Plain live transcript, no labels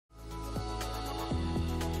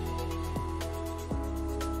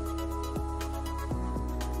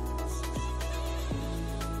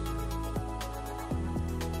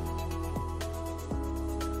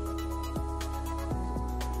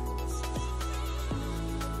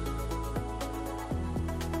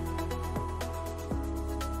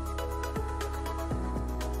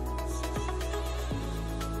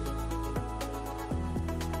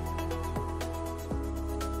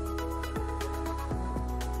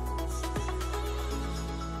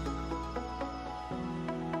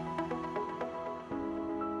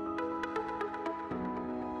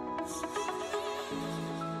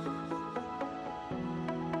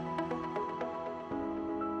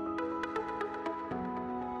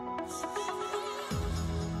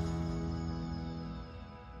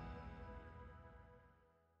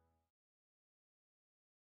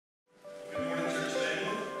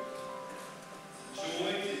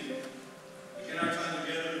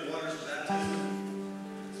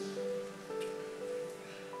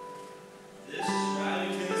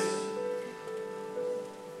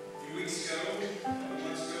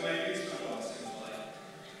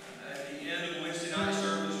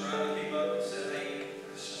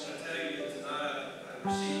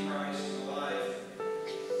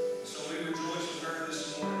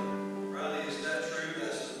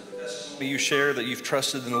You share that you've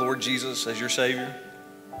trusted in the Lord Jesus as your Savior?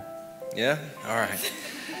 Yeah? All right.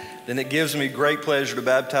 Then it gives me great pleasure to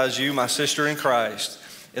baptize you, my sister in Christ,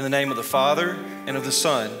 in the name of the Father and of the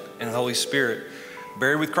Son and of the Holy Spirit,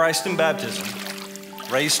 buried with Christ in baptism,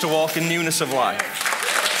 raised to walk in newness of life.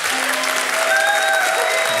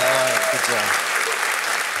 All right, good job.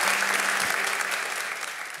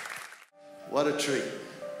 What a treat.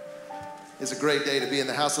 It's a great day to be in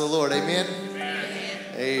the house of the Lord. Amen?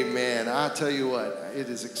 Amen. I tell you what, it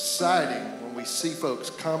is exciting when we see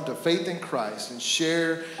folks come to faith in Christ and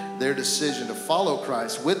share their decision to follow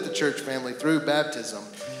Christ with the church family through baptism.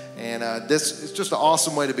 And this is just an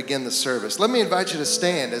awesome way to begin the service. Let me invite you to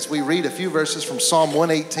stand as we read a few verses from Psalm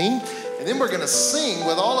 118, and then we're going to sing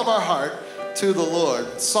with all of our heart to the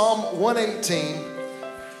Lord. Psalm 118,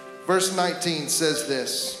 verse 19 says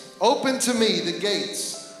this: "Open to me the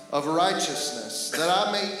gates of righteousness, that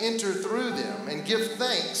I may enter through them and give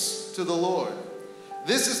thanks to the Lord.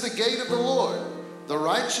 This is the gate of the Lord. The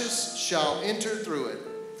righteous shall enter through it.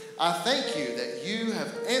 I thank you that you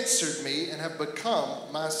have answered me and have become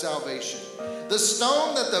my salvation. The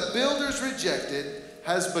stone that the builders rejected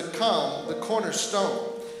has become the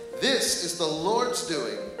cornerstone. This is the Lord's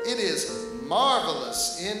doing. It is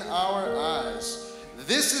marvelous in our eyes.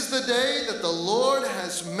 This is the day that the Lord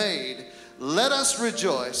has made. Let us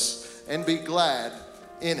rejoice and be glad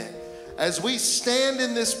in it." As we stand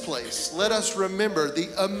in this place, let us remember the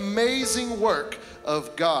amazing work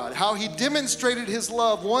of God, how he demonstrated his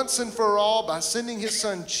love once and for all by sending his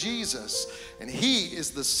son Jesus, and he is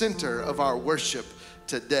the center of our worship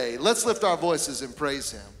today. Let's lift our voices and praise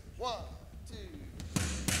him. 1, 2.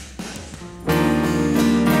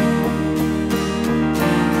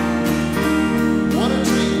 What a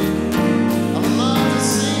treat. I love to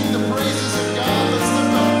sing the praises of God. Let's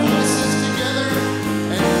lift our voices together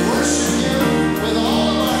and worship him with all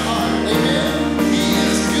of our heart. Amen. He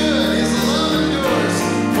is good. His love endures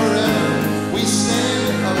forever. We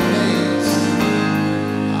stand amazed.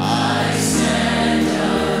 I stand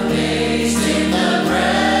amazed in the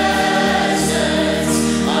presence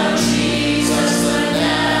of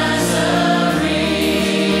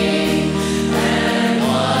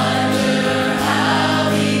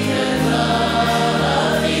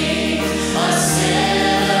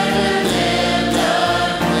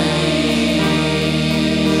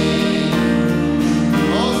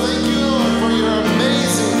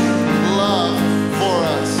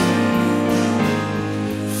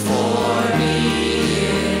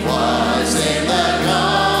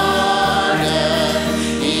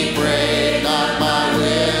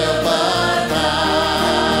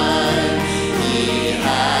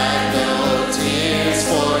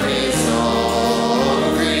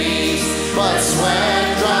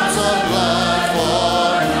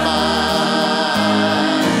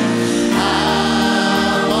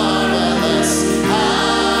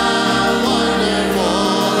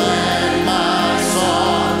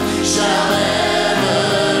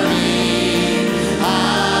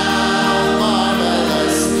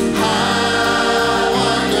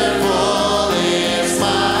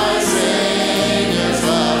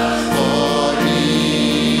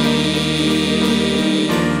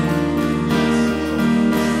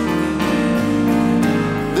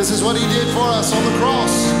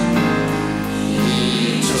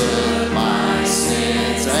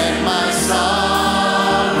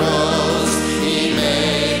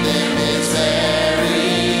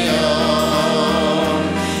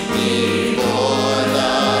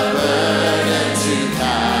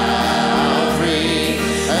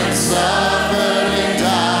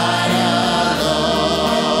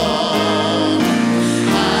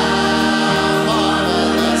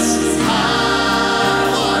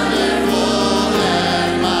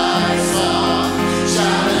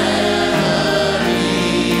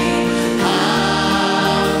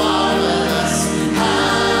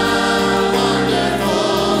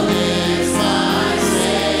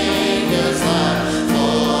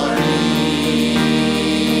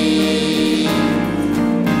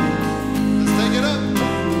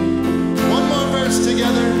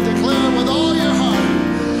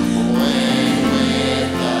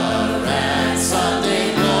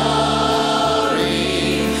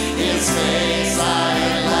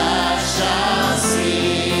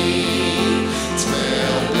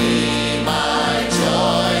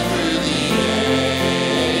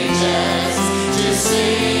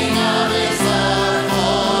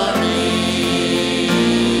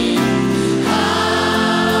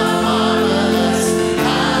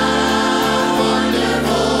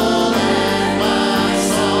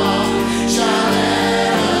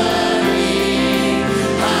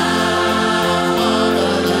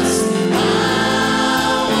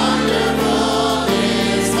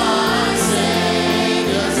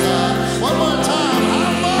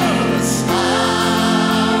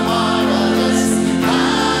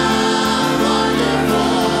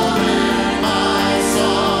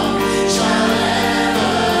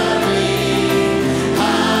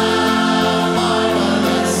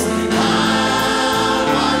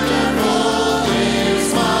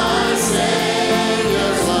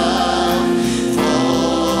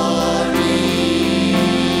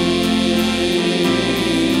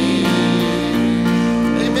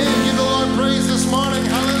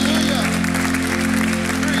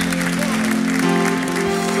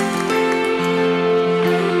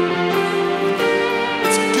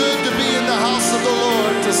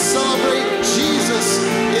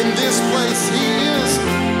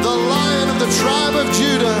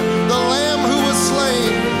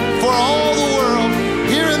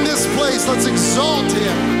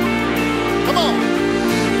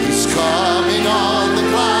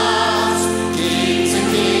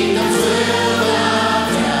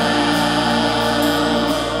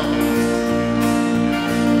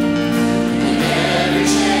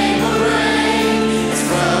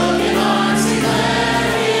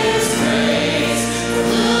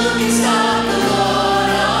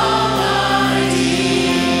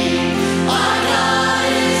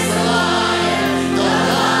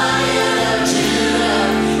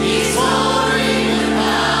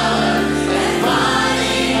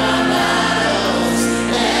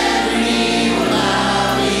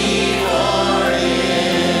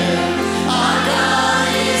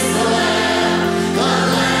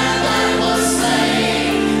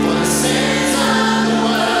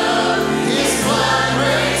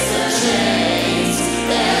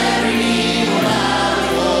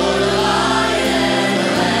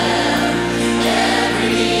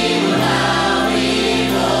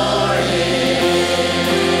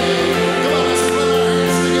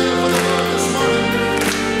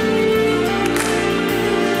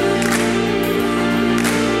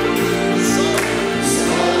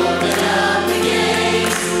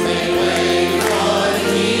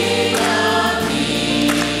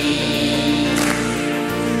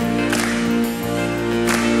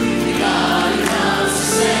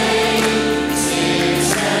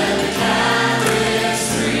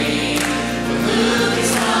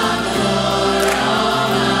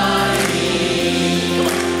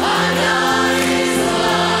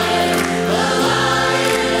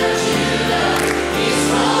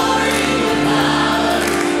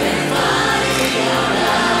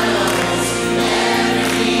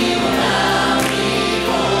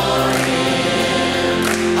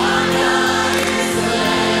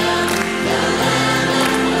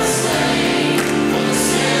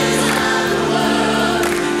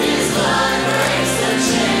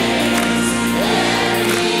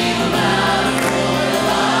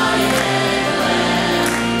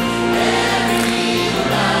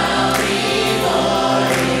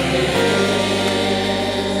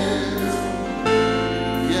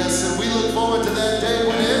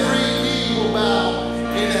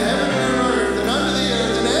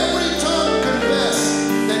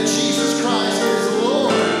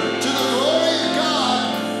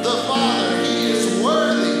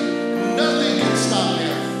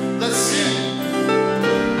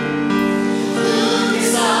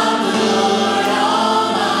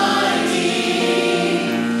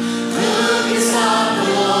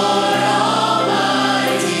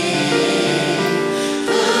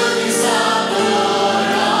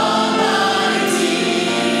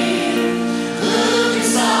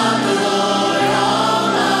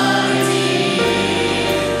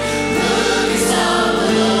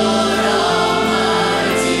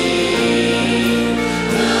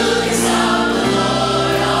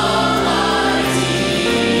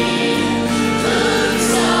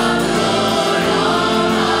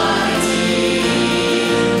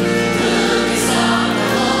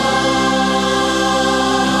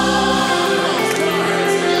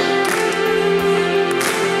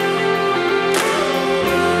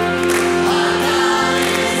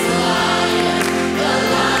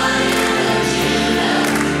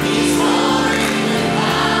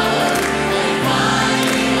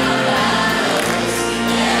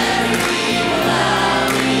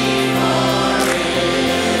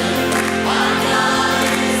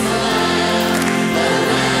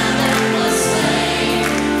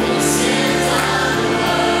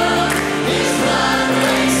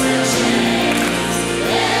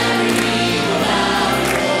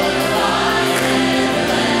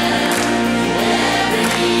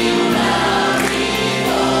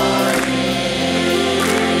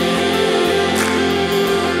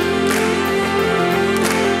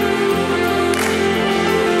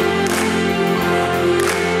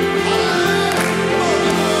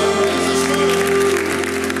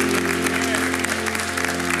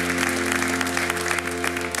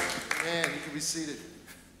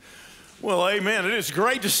it's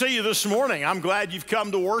great to see you this morning. I'm glad you've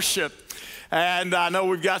come to worship. And I know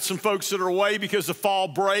we've got some folks that are away because of fall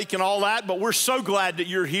break and all that, but we're so glad that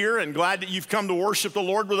you're here and glad that you've come to worship the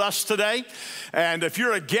Lord with us today. And if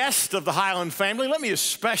you're a guest of the Highland family, let me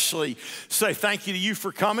especially say thank you to you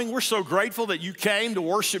for coming. We're so grateful that you came to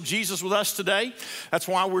worship Jesus with us today. That's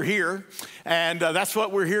why we're here. And that's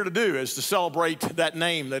what we're here to do, is to celebrate that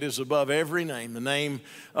name that is above every name, the name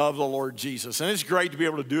of the Lord Jesus. And it's great to be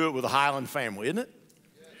able to do it with the Highland family, isn't it?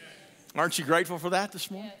 Aren't you grateful for that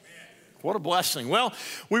this morning? What a blessing. Well,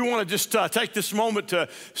 we want to just take this moment to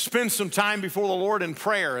spend some time before the Lord in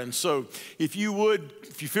prayer. And so if you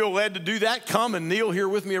feel led to do that, come and kneel here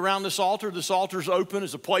with me around this altar. This altar's open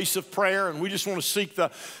as a place of prayer, and we just want to seek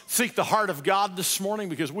the heart of God this morning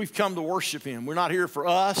because we've come to worship Him. We're not here for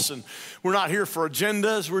us, and we're not here for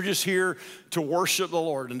agendas. We're just here to worship the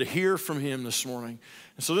Lord and to hear from Him this morning.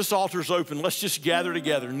 And so this altar's open. Let's just gather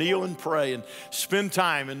together, kneel and pray, and spend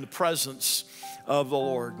time in the presence of the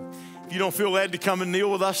Lord. If you don't feel led to come and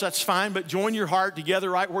kneel with us, that's fine, but join your heart together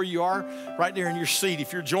right where you are, right there in your seat.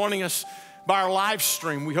 If you're joining us by our live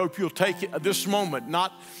stream, we hope you'll take this moment,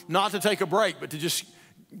 not to take a break, but to just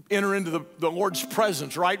enter into the Lord's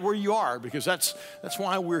presence right where you are, because that's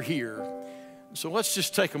why we're here. So let's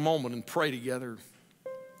just take a moment and pray together.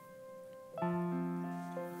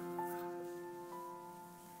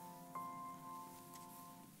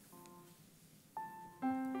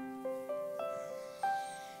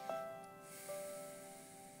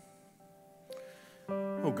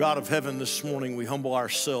 Oh, God of heaven, this morning we humble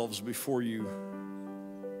ourselves before you.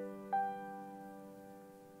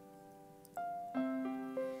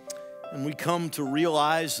 And we come to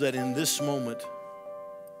realize that in this moment,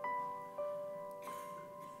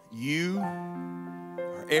 you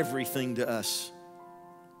are everything to us.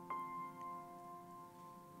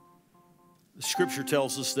 The scripture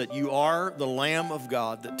tells us that you are the Lamb of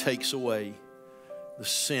God that takes away the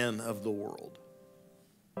sin of the world.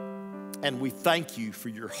 And we thank you for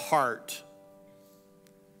your heart,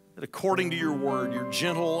 that according to your word, you're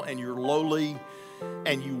gentle and you're lowly,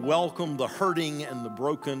 and you welcome the hurting and the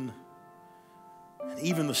broken, and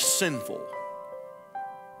even the sinful,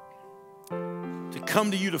 to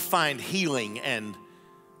come to you to find healing and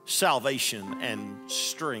salvation and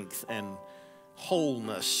strength and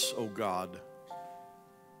wholeness, oh God.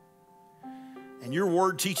 And your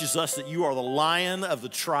word teaches us that you are the Lion of the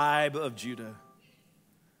tribe of Judah,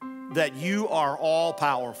 that you are all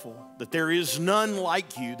powerful, that there is none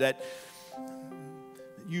like you, that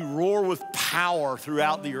you roar with power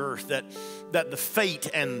throughout the earth, that the fate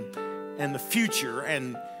and the future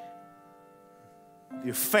and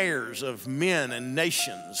the affairs of men and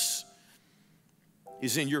nations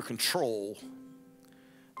is in your control.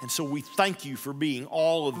 And so we thank you for being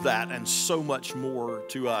all of that and so much more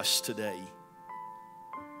to us today.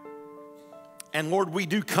 And Lord, we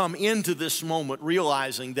do come into this moment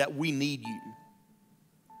realizing that we need you.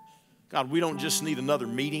 God, we don't just need another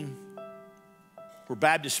meeting where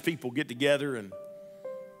Baptist people get together and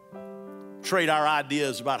trade our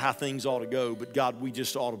ideas about how things ought to go. But God, we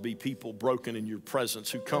just ought to be people broken in your presence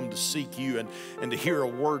who come to seek you and to hear a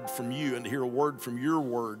word from you and to hear a word from your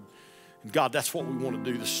word. And God, that's what we want to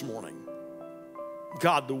do this morning.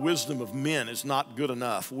 God, the wisdom of men is not good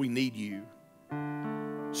enough. We need you.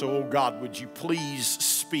 So, oh God, would you please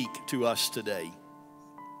speak to us today?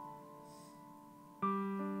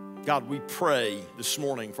 God, we pray this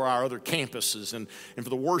morning for our other campuses and for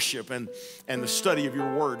the worship and the study of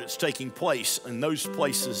your word that's taking place in those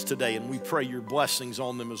places today. And we pray your blessings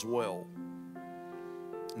on them as well.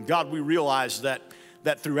 And God, we realize that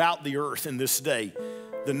throughout the earth in this day,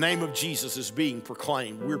 the name of Jesus is being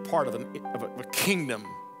proclaimed. We're part of a kingdom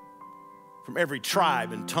from every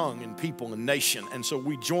tribe and tongue and people and nation. And so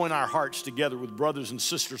we join our hearts together with brothers and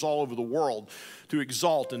sisters all over the world to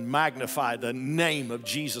exalt and magnify the name of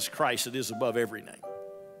Jesus Christ that is above every name.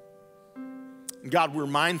 And God, we're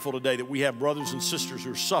mindful today that we have brothers and sisters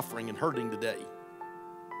who are suffering and hurting today.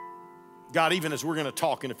 God, even as we're going to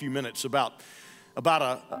talk in a few minutes about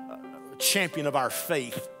a champion of our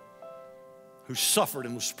faith who suffered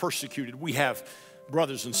and was persecuted, we have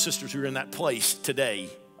brothers and sisters who are in that place today.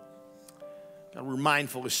 God, we're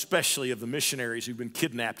mindful especially of the missionaries who've been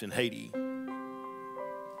kidnapped in Haiti.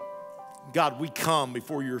 God, we come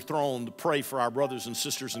before your throne to pray for our brothers and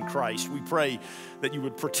sisters in Christ. We pray that you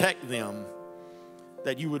would protect them,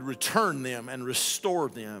 that you would return them and restore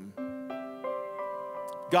them.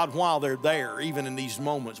 God, while they're there, even in these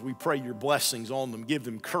moments, we pray your blessings on them. Give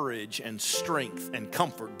them courage and strength and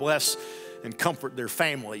comfort. Bless and comfort their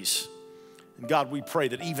families And God, we pray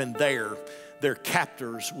that even there, their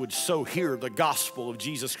captors would so hear the gospel of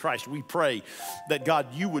Jesus Christ. We pray that,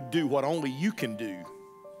 God, you would do what only you can do,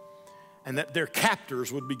 and that their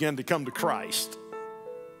captors would begin to come to Christ.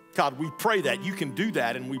 God, we pray that you can do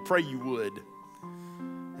that, and we pray you would.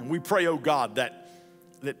 And we pray, oh God, that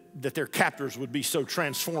their captors would be so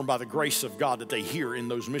transformed by the grace of God that they hear in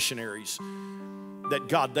those missionaries, that,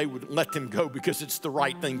 God, they would let them go because it's the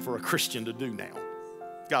right thing for a Christian to do now.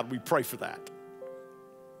 God, we pray for that.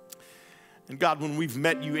 And God, when we've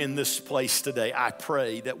met you in this place today, I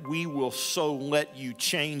pray that we will so let you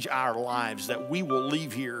change our lives, that we will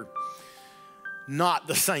leave here not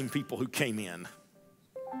the same people who came in.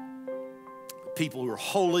 People who are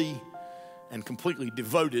holy and completely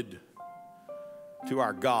devoted to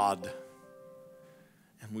our God.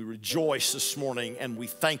 And we rejoice this morning, and we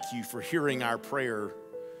thank you for hearing our prayer,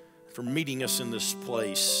 for meeting us in this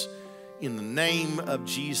place. In the name of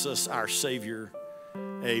Jesus, our Savior,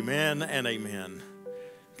 amen and amen.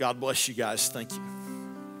 God bless you guys. Thank you.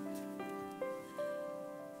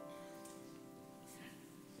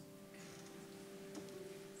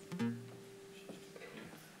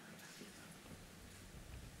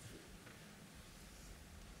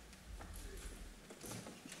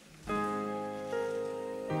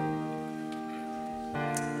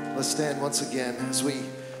 Let's stand once again as we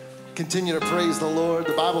continue to praise the Lord.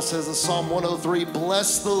 The Bible says in Psalm 103,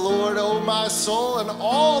 bless the Lord, O my soul, and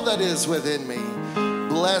all that is within me.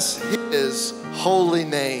 Bless his holy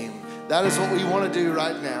name. That is what we want to do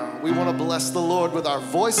right now. We want to bless the Lord with our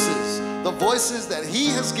voices, the voices that he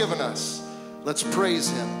has given us. Let's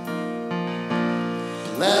praise him.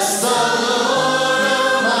 Bless the Lord,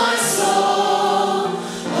 O my soul.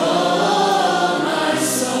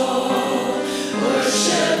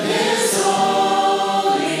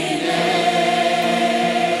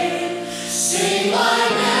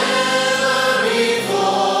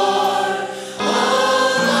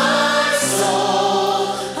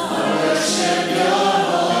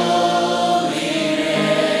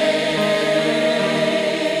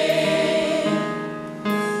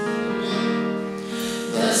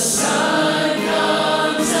 The sun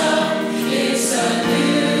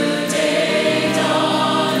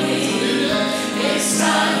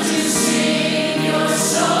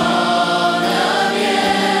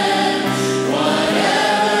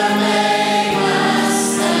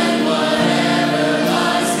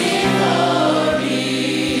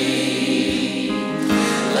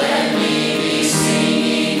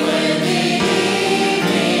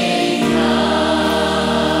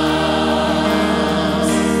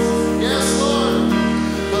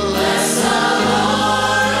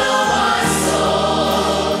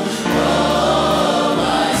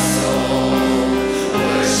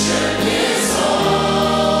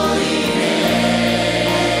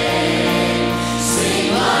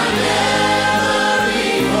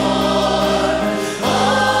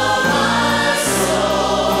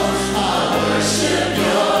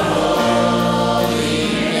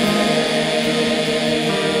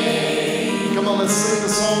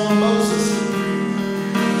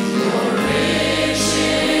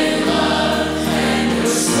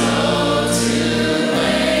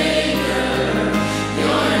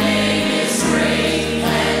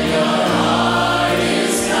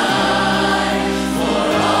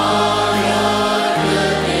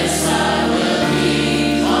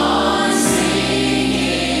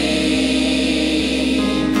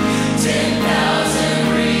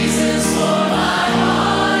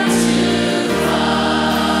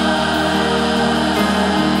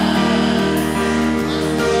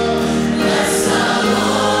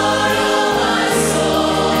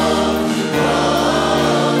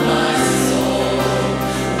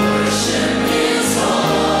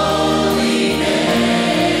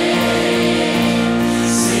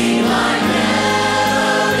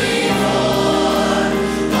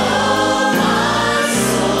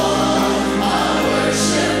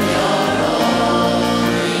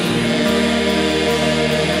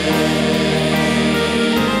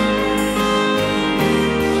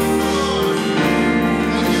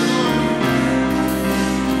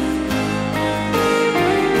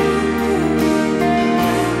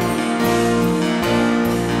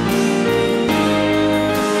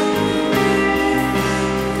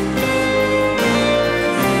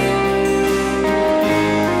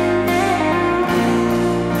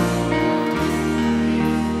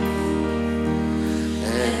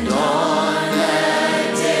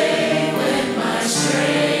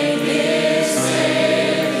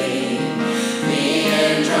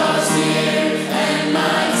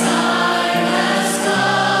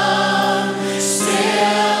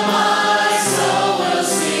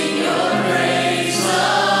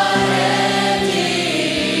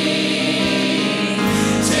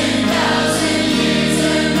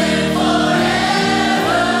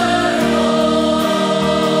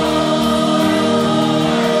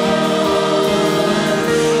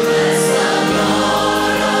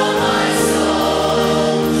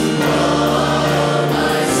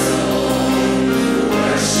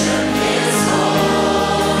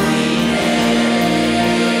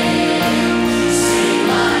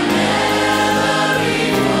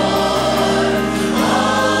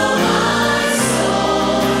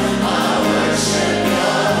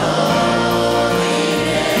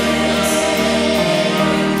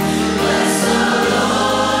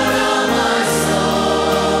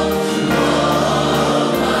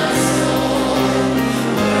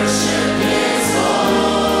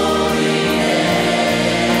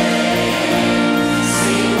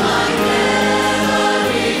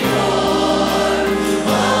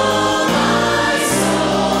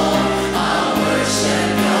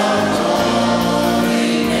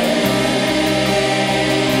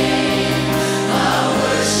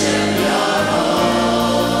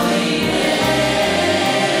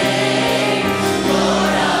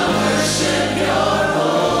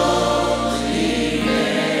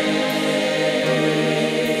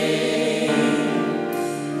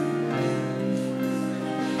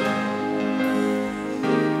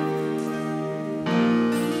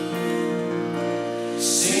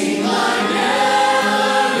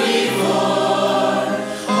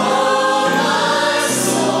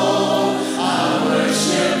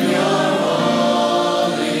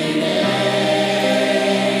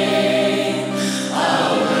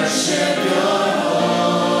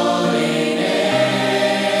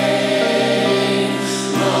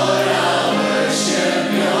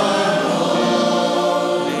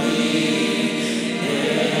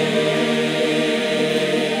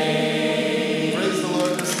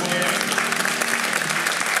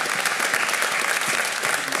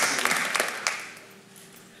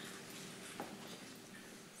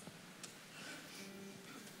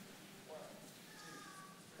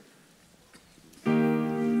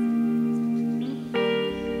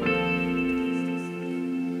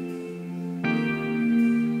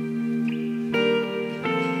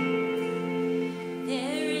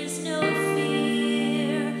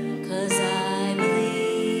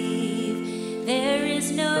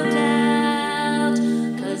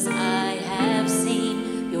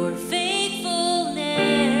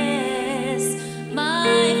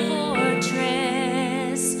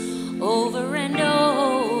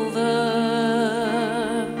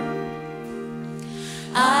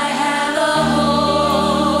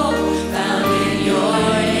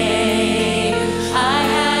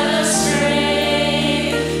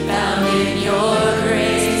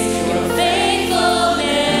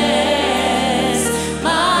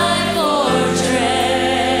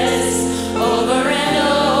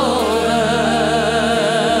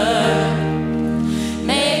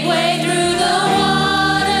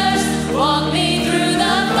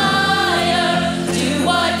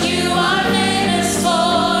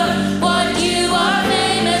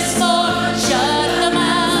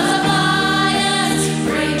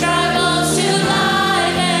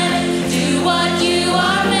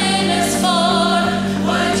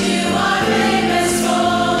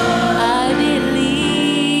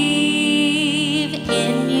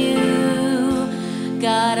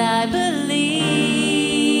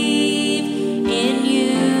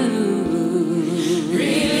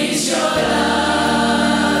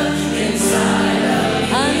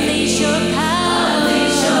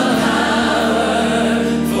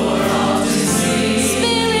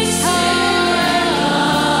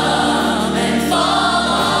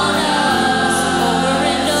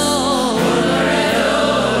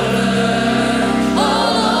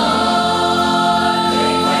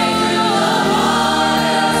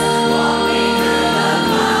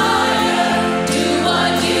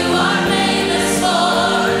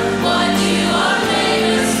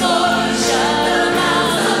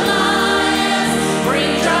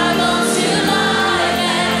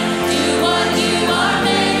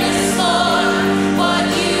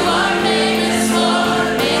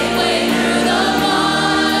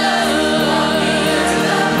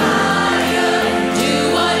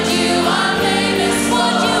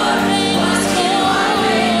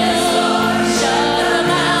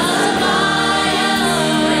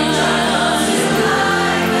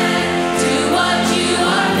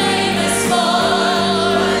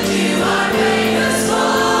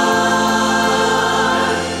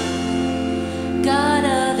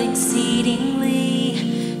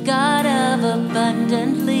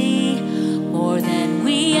abundantly, more than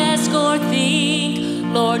we ask or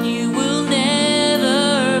think. Lord, you will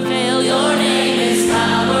never fail. Your name is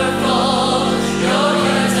powerful. Your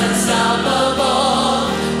word's unstoppable.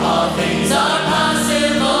 All things are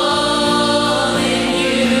possible in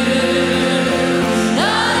you.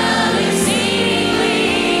 God of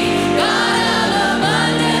exceedingly, God of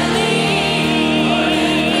abundantly.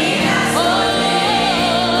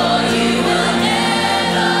 Oh, you will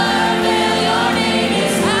never fail. Your name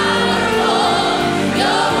is powerful.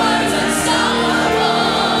 Your word's unstoppable.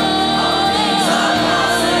 All things are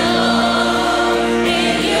possible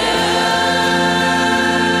in you.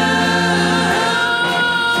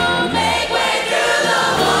 Make way through the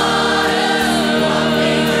water, walk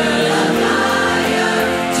me through the fire.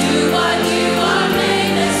 Do what you are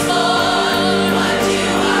famous for, what you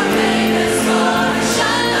are famous for.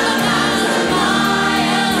 Shut the mouths of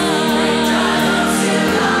lions, bring dragons to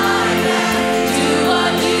life. Do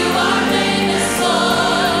what you are famous for,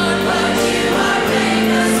 what you are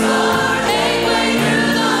famous for. Make way through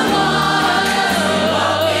the water,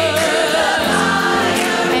 walk me through the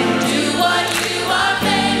fire, and do what you are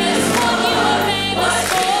famous for.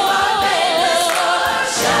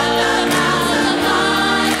 Shut the mouths of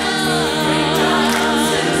lions, bring dragons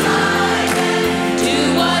to life. Do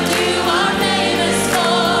what you are famous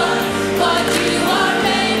for, what you are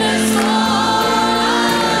famous for.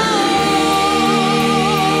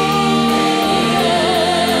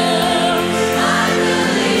 I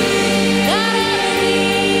believe, God, I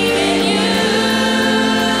believe in you.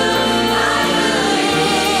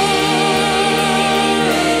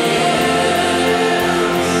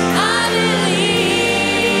 I believe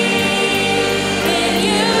in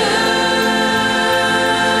you.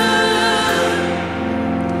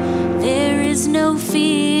 There is no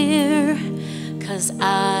fear, 'cause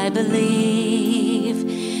I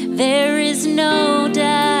believe. There is no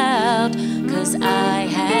doubt, 'cause I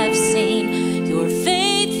have seen your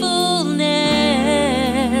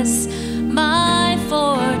faithfulness, my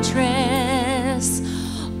fortress,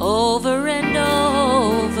 over and over.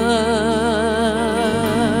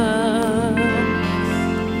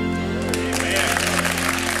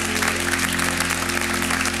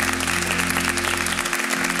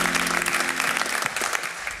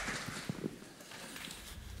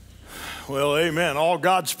 Well, amen. All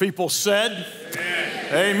God's people said,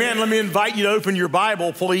 amen. Let me invite you to open your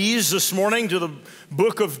Bible, please, this morning to the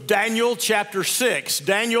book of Daniel, chapter 6.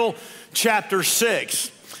 Daniel, chapter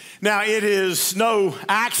 6. Now, it is no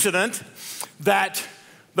accident that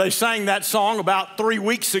they sang that song about 3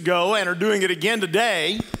 weeks ago and are doing it again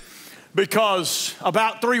today, because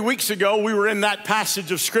about 3 weeks ago, we were in that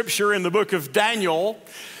passage of Scripture in the book of Daniel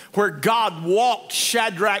where God walked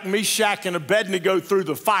Shadrach, Meshach, and Abednego through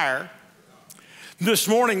the fire. This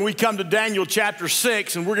morning we come to Daniel chapter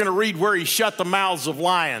 6, and we're going to read where he shut the mouths of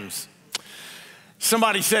lions.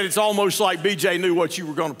 Somebody said it's almost like BJ knew what you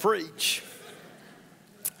were going to preach.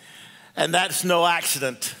 And that's no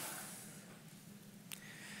accident.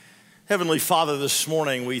 Heavenly Father, this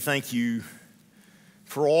morning we thank you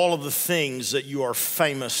for all of the things that you are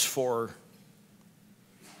famous for.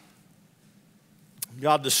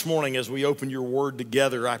 God, this morning as we open your word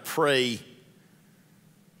together, I pray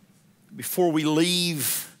before we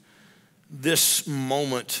leave this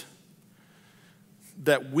moment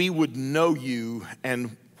that we would know you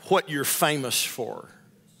and what you're famous for.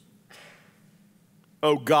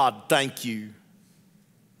 Oh God, thank you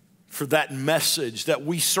for that message that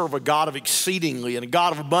we serve a God of exceedingly and a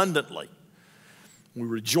God of abundantly. We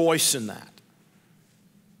rejoice in that.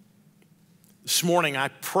 This morning I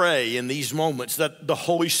pray in these moments that the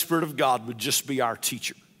Holy Spirit of God would just be our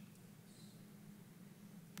teacher.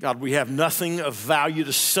 God, we have nothing of value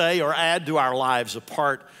to say or add to our lives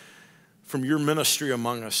apart from your ministry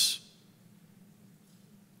among us.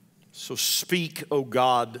 So speak, oh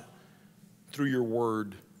God, through your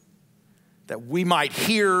word, that we might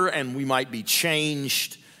hear and we might be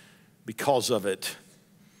changed because of it.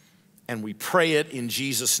 And we pray it in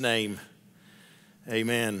Jesus' name.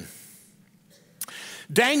 Amen.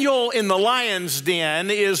 Daniel in the lion's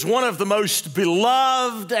den is one of the most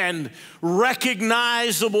beloved and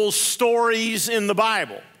recognizable stories in the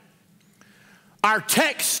Bible. Our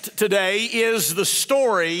text today is the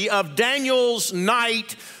story of Daniel's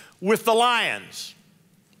night with the lions.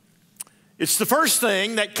 It's the first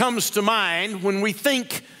thing that comes to mind when we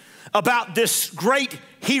think about this great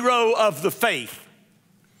hero of the faith.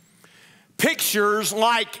 Pictures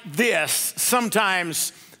like this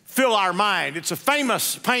sometimes fill our mind. It's a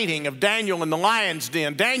famous painting of Daniel in the lion's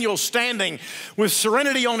den. Daniel standing with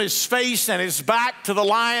serenity on his face and his back to the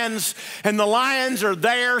lions, and the lions are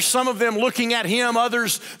there, some of them looking at him,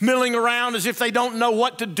 others milling around as if they don't know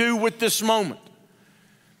what to do with this moment.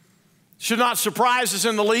 Should not surprise us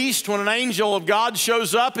in the least when an angel of God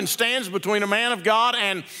shows up and stands between a man of God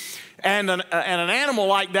and an animal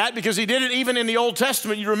like that, because he did it even in the Old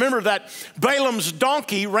Testament. You remember that Balaam's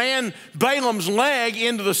donkey ran Balaam's leg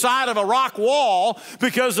into the side of a rock wall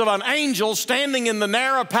because of an angel standing in the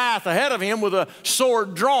narrow path ahead of him with a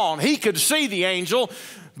sword drawn. He could see the angel,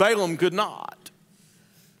 Balaam could not.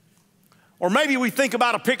 Or maybe we think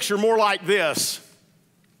about a picture more like this,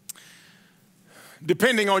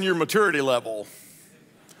 depending on your maturity level.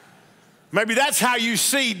 Maybe that's how you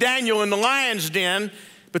see Daniel in the lion's den.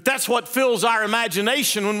 But that's what fills our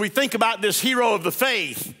imagination when we think about this hero of the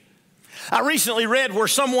faith. I recently read where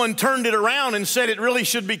someone turned it around and said it really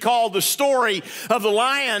should be called the story of the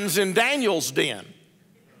lions in Daniel's den.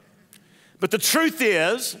 But the truth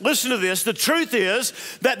is, listen to this, the truth is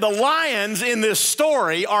that the lions in this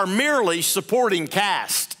story are merely supporting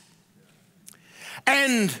cast.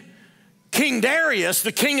 And King Darius,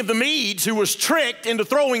 the king of the Medes, who was tricked into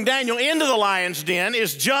throwing Daniel into the lion's den,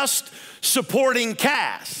 is just supporting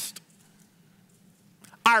cast.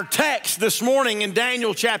 Our text this morning in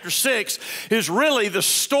Daniel chapter 6 is really the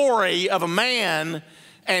story of a man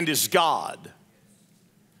and his God.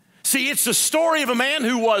 See, it's the story of a man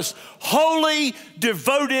who was wholly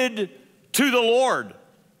devoted to the Lord.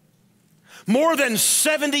 More than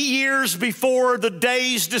 70 years before the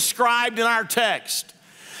days described in our text,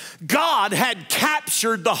 God had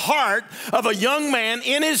captured the heart of a young man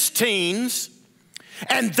in his teens.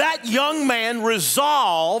 And that young man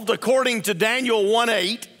resolved, according to Daniel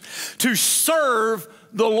 1:8, to serve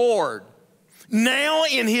the Lord. Now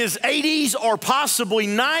in his 80s or possibly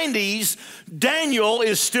 90s, Daniel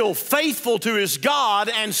is still faithful to his God,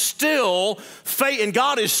 and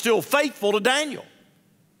God is still faithful to Daniel.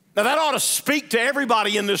 Now that ought to speak to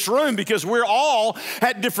everybody in this room, because we're all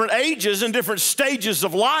at different ages and different stages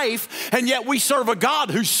of life, and yet we serve a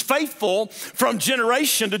God who's faithful from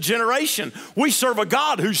generation to generation. We serve a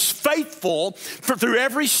God who's faithful through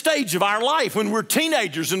every stage of our life. When we're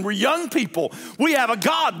teenagers and we're young people, we have a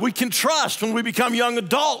God we can trust. When we become young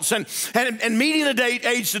adults and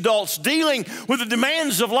medium-aged adults dealing with the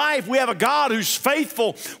demands of life, we have a God who's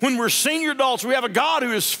faithful. When we're senior adults, we have a God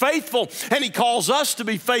who is faithful, and he calls us to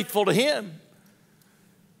be faithful to him.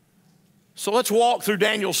 So let's walk through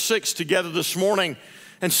Daniel 6 together this morning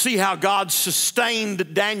and see how God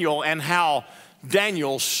sustained Daniel and how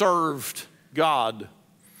Daniel served God.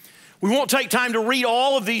 We won't take time to read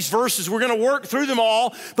all of these verses. We're going to work through them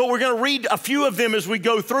all, but we're going to read a few of them as we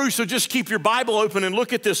go through, so just keep your Bible open and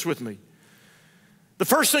look at this with me. The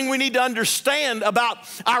first thing we need to understand about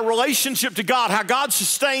our relationship to God, how God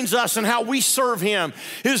sustains us and how we serve him,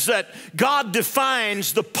 is that God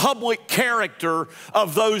defines the public character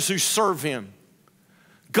of those who serve him.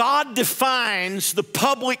 God defines the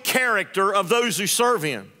public character of those who serve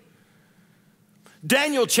him.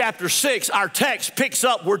 Daniel chapter 6, our text picks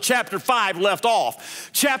up where chapter 5 left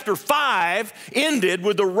off. Chapter 5 ended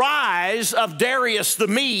with the rise of Darius the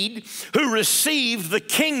Mede, who received the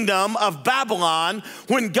kingdom of Babylon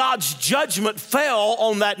when God's judgment fell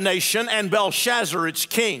on that nation and Belshazzar its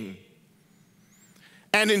king.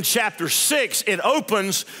 And in chapter 6, it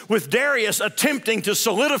opens with Darius attempting to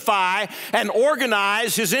solidify and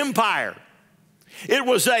organize his empire. It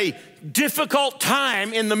was a difficult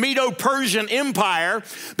time in the Medo-Persian Empire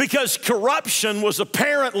because corruption was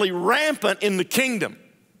apparently rampant in the kingdom.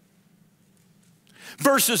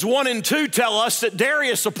 Verses 1 and 2 tell us that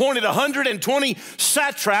Darius appointed 120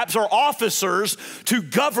 satraps or officers to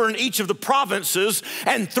govern each of the provinces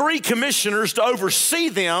and 3 commissioners to oversee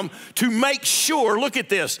them, to make sure, look at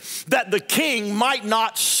this, that the king might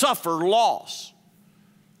not suffer loss.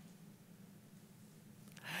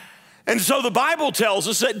 And so the Bible tells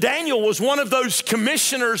us that Daniel was one of those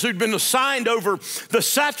commissioners who'd been assigned over the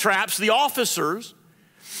satraps, the officers,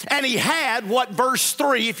 and he had what verse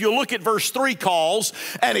 3, if you look at verse 3, calls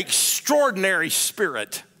an extraordinary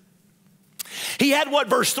spirit. He had what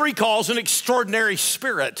verse 3 calls an extraordinary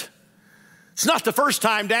spirit. It's not the first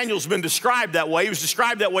time Daniel's been described that way. He was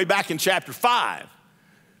described that way back in chapter 5.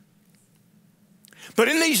 But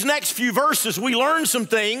in these next few verses, we learn some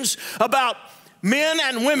things about men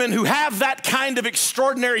and women who have that kind of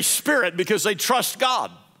extraordinary spirit because they trust God.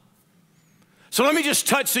 So let me just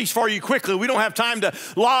touch these for you quickly. We don't have time to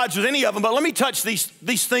lodge with any of them, but let me touch these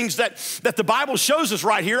things that the Bible shows us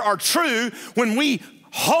right here are true when we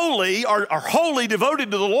holy, are wholly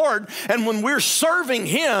devoted to the Lord, and when we're serving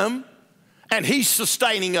him and he's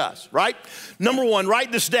sustaining us, right? Number one,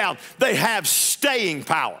 write this down. They have staying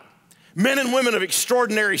power. Men and women of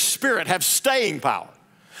extraordinary spirit have staying power.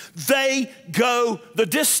 They go the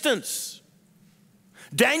distance.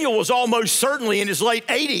 Daniel was almost certainly in his late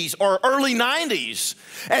 80s or early 90s,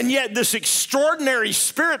 and yet this extraordinary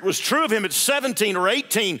spirit was true of him at 17 or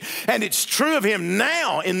 18, and it's true of him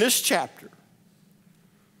now in this chapter.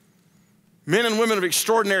 Men and women of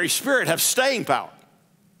extraordinary spirit have staying power.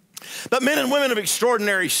 But men and women of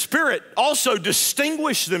extraordinary spirit also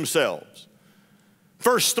distinguish themselves.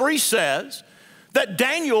 Verse 3 says that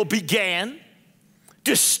Daniel began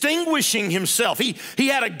distinguishing himself. He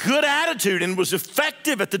had a good attitude and was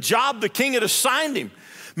effective at the job the king had assigned him.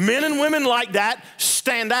 Men and women like that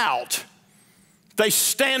stand out. They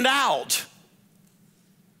stand out.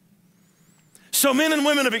 So men and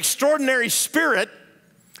women of extraordinary spirit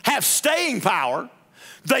have staying power.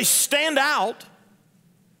 They stand out.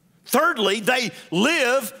 Thirdly, they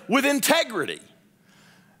live with integrity.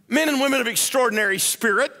 Men and women of extraordinary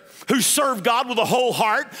spirit who serve God with a whole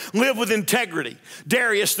heart live with integrity.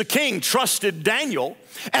 Darius the king trusted Daniel,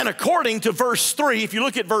 and according to verse 3, if you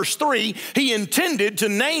look at verse 3, he intended to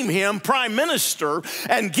name him prime minister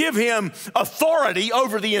and give him authority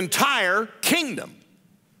over the entire kingdom.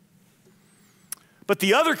 But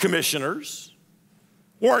the other commissioners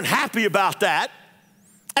weren't happy about that,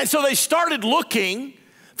 and so they started looking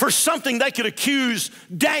for something they could accuse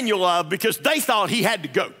Daniel of because they thought he had to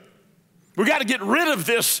go. We got to get rid of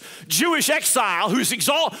this Jewish exile who's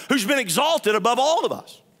been exalted above all of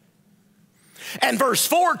us. And verse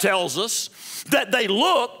 4 tells us that they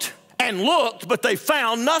looked and looked, but they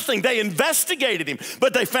found nothing. They investigated him,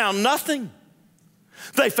 but they found nothing.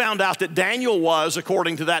 They found out that Daniel was,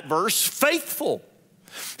 according to that verse, faithful.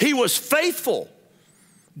 He was faithful.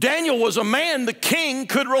 Daniel was a man the king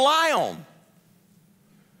could rely on.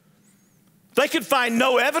 They could find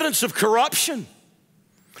no evidence of corruption.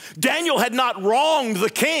 Daniel had not wronged the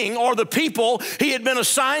king or the people he had been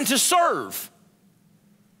assigned to serve.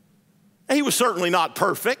 He was certainly not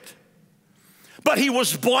perfect, but he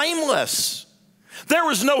was blameless. There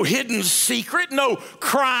was no hidden secret, no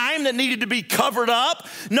crime that needed to be covered up,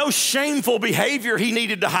 no shameful behavior he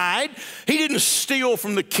needed to hide. He didn't steal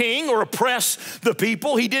from the king or oppress the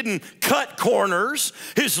people. He didn't cut corners.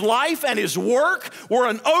 His life and his work were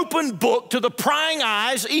an open book to the prying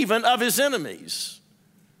eyes even of his enemies.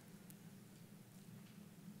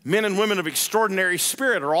 Men and women of extraordinary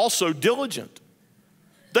spirit are also diligent.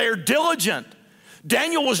 They are diligent.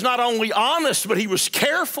 Daniel was not only honest, but he was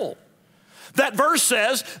careful. That verse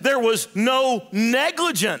says there was no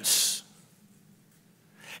negligence.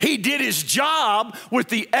 He did his job with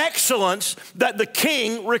the excellence that the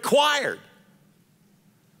king required.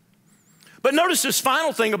 But notice this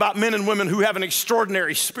final thing about men and women who have an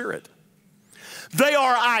extraordinary spirit. They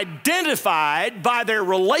are identified by their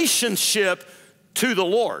relationship to the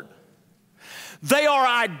Lord. They are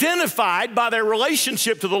identified by their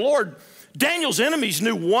relationship to the Lord. Daniel's enemies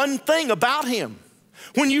knew one thing about him.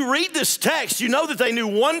 When you read this text, you know that they knew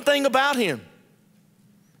one thing about him.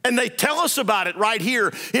 And they tell us about it right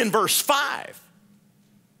here in verse 5.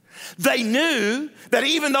 They knew that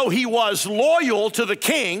even though he was loyal to the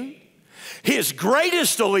king, his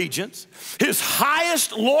greatest allegiance, his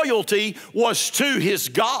highest loyalty was to his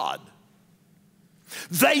God.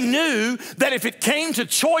 They knew that if it came to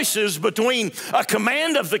choices between a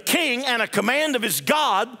command of the king and a command of his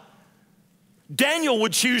God, Daniel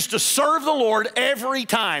would choose to serve the Lord every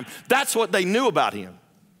time. That's what they knew about him.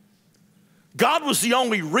 God was the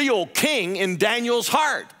only real king in Daniel's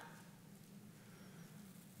heart.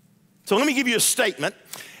 So let me give you a statement.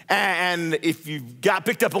 And if you've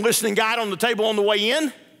picked up a listening guide on the table on the way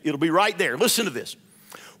in, it'll be right there. Listen to this.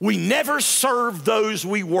 We never serve those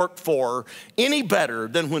we work for any better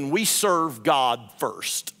than when we serve God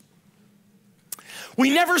first. We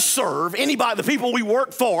never serve anybody, the people we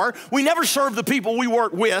work for. We never serve the people we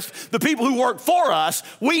work with, the people who work for us.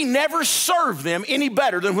 We never serve them any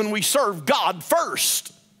better than when we serve God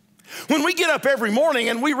first. When we get up every morning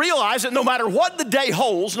and we realize that no matter what the day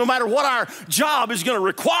holds, no matter what our job is going to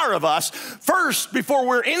require of us, first, before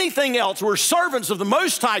we're anything else, we're servants of the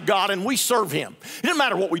Most High God and we serve Him. It doesn't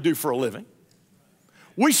matter what we do for a living.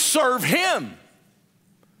 We serve Him.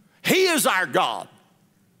 He is our God.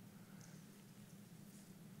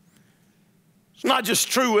 It's not just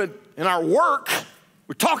true in our work.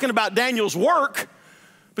 We're talking about Daniel's work,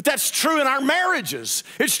 but that's true in our marriages.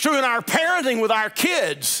 It's true in our parenting with our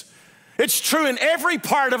kids. It's true in every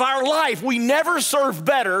part of our life. We never serve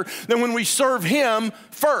better than when we serve Him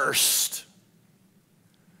first.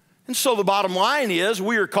 And so the bottom line is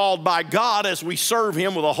we are called by God as we serve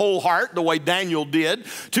him with a whole heart, the way Daniel did,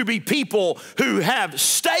 to be people who have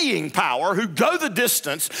staying power, who go the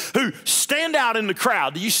distance, who stand out in the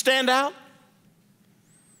crowd. Do you stand out?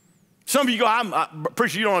 Some of you go,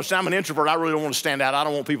 preacher, you don't understand, I'm an introvert. I really don't want to stand out. I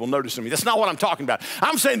don't want people noticing me. That's not what I'm talking about.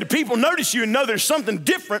 I'm saying do people notice you and know there's something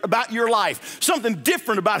different about your life, something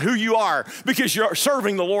different about who you are because you're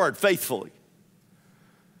serving the Lord faithfully.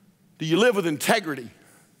 Do you live with integrity?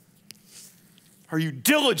 Are you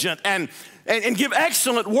diligent and give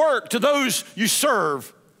excellent work to those you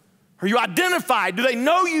serve? Are you identified? Do they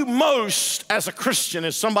know you most as a Christian,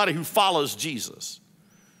 as somebody who follows Jesus?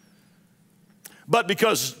 But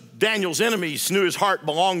because Daniel's enemies knew his heart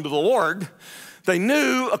belonged to the Lord, they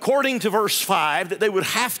knew, according to verse 5, that they would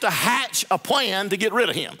have to hatch a plan to get rid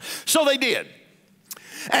of him. So they did.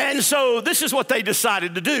 And so this is what they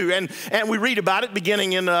decided to do. And we read about it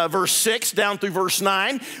beginning in verse 6 down through verse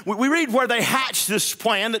 9. We read where they hatched this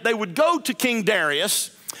plan that they would go to King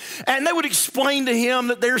Darius and they would explain to him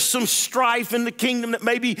that there's some strife in the kingdom that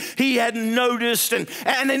maybe he hadn't noticed, and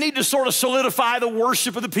they need to sort of solidify the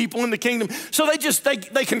worship of the people in the kingdom. So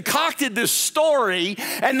they concocted this story,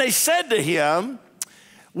 and they said to him,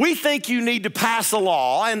 we think you need to pass a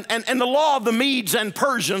law. And the law of the Medes and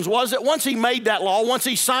Persians was that once he made that law, once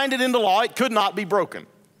he signed it into law, it could not be broken,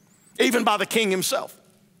 even by the king himself.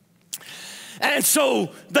 And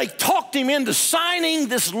so they talked him into signing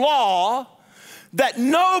this law that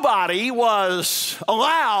nobody was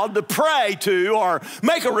allowed to pray to or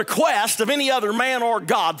make a request of any other man or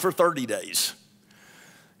God for 30 days.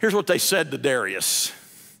 Here's what they said to Darius.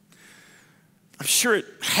 I'm sure it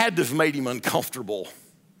had to have made him uncomfortable.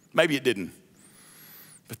 Maybe it didn't.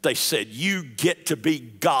 But they said, you get to be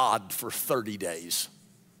God for 30 days.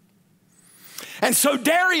 And so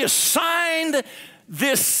Darius signed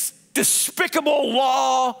this despicable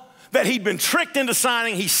law that he'd been tricked into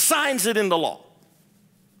signing. He signs it into law.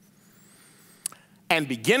 And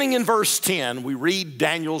beginning in verse 10, we read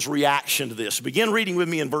Daniel's reaction to this. Begin reading with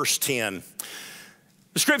me in verse 10.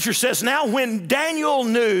 The scripture says, now when Daniel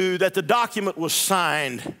knew that the document was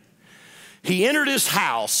signed, he entered his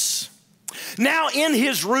house. Now in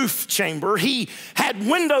his roof chamber, he had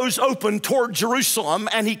windows open toward Jerusalem,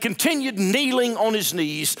 and he continued kneeling on his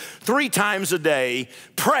knees 3 times a day,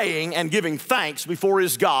 praying and giving thanks before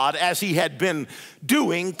his God as he had been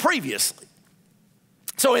doing previously.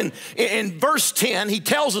 So in verse 10, he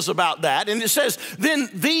tells us about that, and it says, then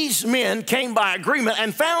these men came by agreement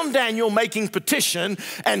and found Daniel making petition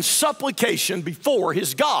and supplication before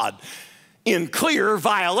his God in clear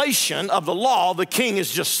violation of the law the king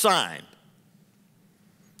has just signed.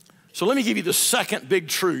 So let me give you the second big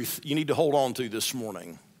truth you need to hold on to this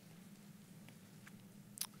morning.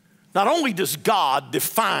 Not only does God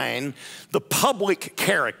define the public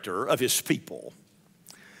character of his people,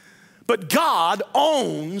 but God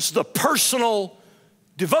owns the personal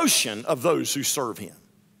devotion of those who serve him.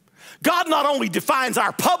 God not only defines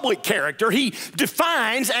our public character, he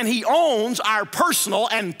defines and he owns our personal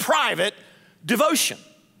and private devotion.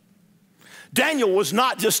 Daniel was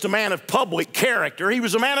not just a man of public character, he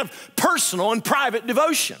was a man of personal and private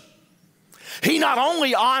devotion. He not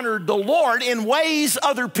only honored the Lord in ways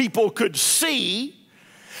other people could see,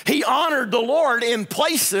 he honored the Lord in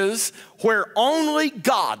places where only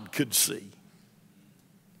God could see.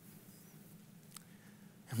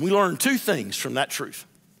 And we learn 2 things from that truth.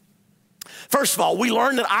 First of all, we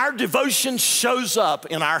learn that our devotion shows up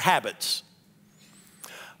in our habits.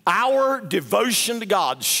 Our devotion to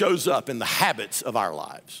God shows up in the habits of our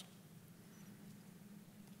lives.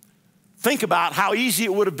 Think about how easy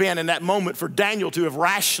it would have been in that moment for Daniel to have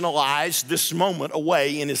rationalized this moment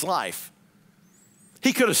away in his life.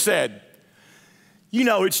 He could have said, you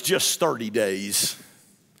know, it's just 30 days.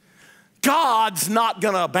 God's not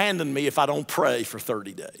going to abandon me if I don't pray for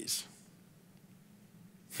 30 days.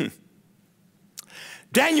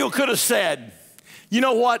 Daniel could have said, you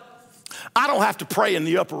know what? I don't have to pray in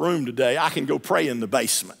the upper room today. I can go pray in the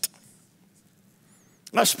basement.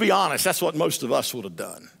 Let's be honest, that's what most of us would have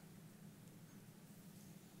done.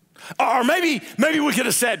 Or maybe we could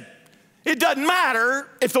have said, it doesn't matter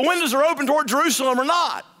if the windows are open toward Jerusalem or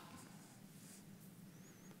not.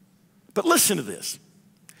 But listen to this.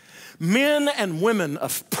 Men and women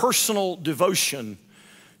of personal devotion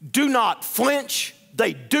do not flinch,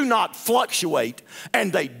 they do not fluctuate,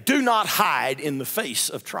 and they do not hide in the face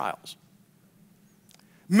of trials.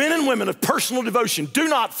 Men and women of personal devotion do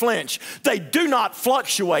not flinch, they do not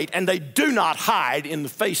fluctuate, and they do not hide in the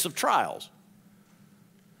face of trials.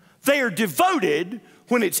 They are devoted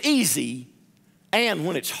when it's easy and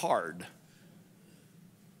when it's hard.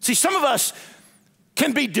 See, some of us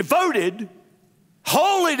can be devoted,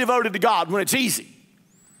 wholly devoted to God when it's easy,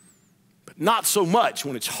 but not so much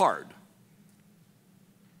when it's hard.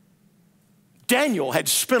 Daniel had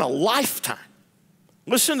spent a lifetime,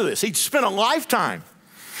 listen to this, he'd spent a lifetime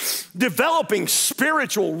developing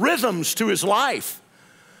spiritual rhythms to his life,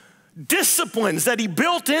 disciplines that he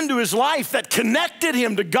built into his life that connected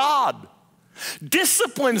him to God,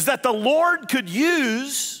 disciplines that the Lord could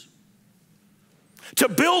use to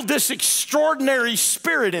build this extraordinary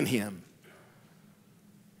spirit in him.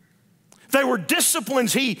 They were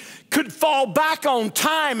disciplines he could fall back on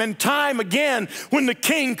time and time again when the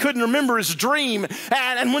king couldn't remember his dream,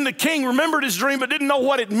 and when the king remembered his dream but didn't know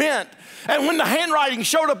what it meant. And when the handwriting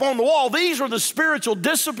showed up on the wall, these were the spiritual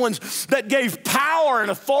disciplines that gave power and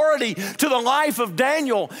authority to the life of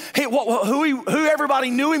Daniel. Who everybody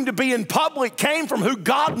knew him to be in public came from who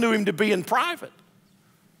God knew him to be in private.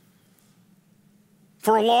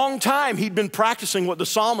 For a long time, he'd been practicing what the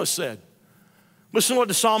psalmist said. Listen to what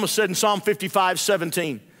the psalmist said in Psalm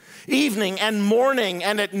 55:17. Evening and morning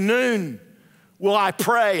and at noon will I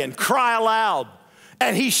pray and cry aloud,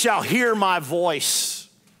 and he shall hear my voice.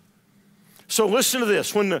 So listen to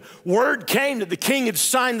this. When the word came that the king had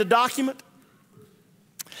signed the document,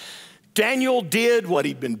 Daniel did what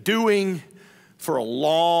he'd been doing for a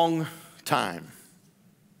long time.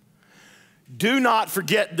 Do not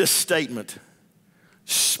forget this statement.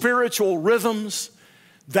 Spiritual rhythms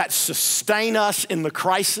that sustain us in the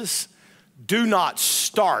crisis do not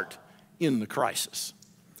start in the crisis.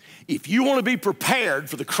 If you want to be prepared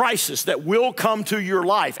for the crisis that will come to your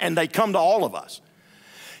life, and they come to all of us,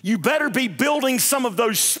 you better be building some of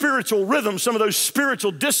those spiritual rhythms, some of those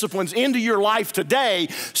spiritual disciplines into your life today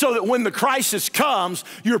so that when the crisis comes,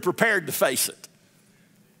 you're prepared to face it.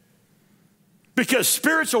 Because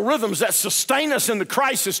spiritual rhythms that sustain us in the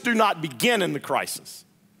crisis do not begin in the crisis.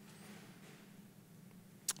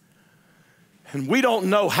 And we don't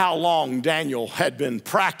know how long Daniel had been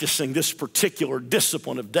practicing this particular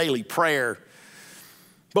discipline of daily prayer,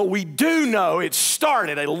 but we do know it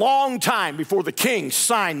started a long time before the king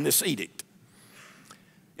signed this edict.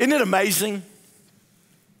 Isn't it amazing?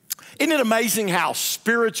 Isn't it amazing how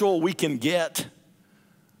spiritual we can get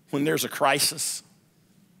when there's a crisis?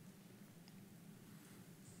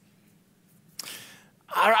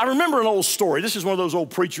 I remember an old story. This is one of those old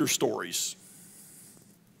preacher stories.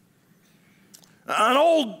 An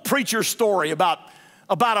old preacher story about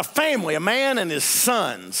a family, a man and his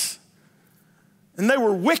sons. And they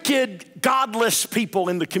were wicked, godless people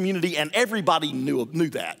in the community, and everybody knew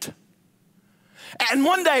that. And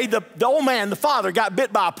one day, the old man, the father, got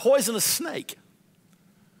bit by a poisonous snake.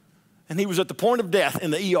 And he was at the point of death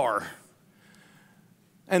in the ER.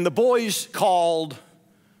 And the boys called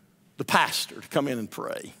the pastor to come in and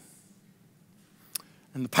pray.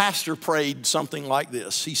 And the pastor prayed something like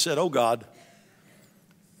this. He said, "Oh God,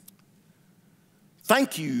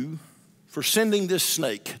 thank you for sending this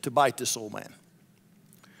snake to bite this old man.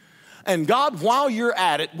 And God, while you're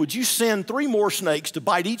at it, would you send 3 more snakes to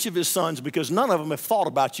bite each of his sons because none of them have thought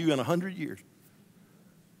about you in 100 years.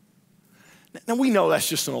 Now we know that's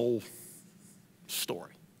just an old story.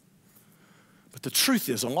 But the truth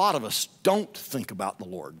is, a lot of us don't think about the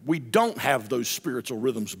Lord. We don't have those spiritual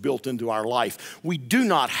rhythms built into our life. We do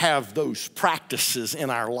not have those practices in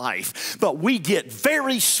our life. But we get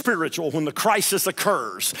very spiritual when the crisis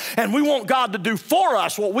occurs. And we want God to do for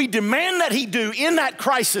us what we demand that he do in that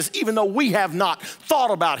crisis, even though we have not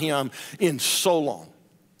thought about him in so long.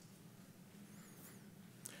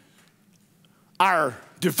 Our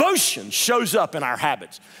devotion shows up in our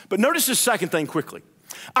habits. But notice this second thing quickly.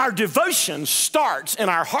 Our devotion starts in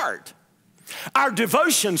our heart. Our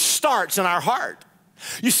devotion starts in our heart.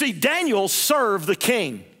 You see, Daniel served the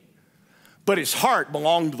king, but his heart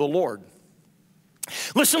belonged to the Lord.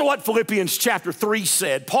 Listen to what Philippians chapter 3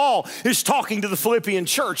 said. Paul is talking to the Philippian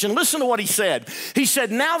church, and listen to what he said. He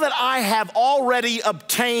said, now that I have already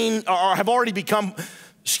obtained, or have already become,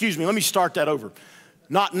 let me start that over.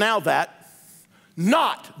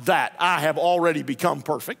 Not that I have already become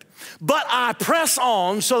perfect, but I press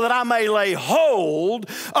on so that I may lay hold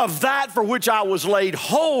of that for which I was laid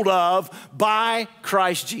hold of by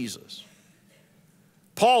Christ Jesus.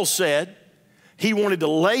 Paul said he wanted to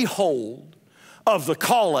lay hold of the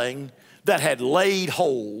calling that had laid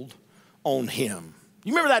hold on him.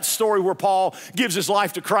 You remember that story where Paul gives his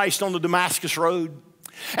life to Christ on the Damascus Road?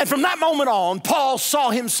 And from that moment on, Paul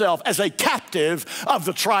saw himself as a captive of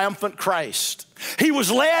the triumphant Christ. He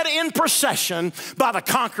was led in procession by the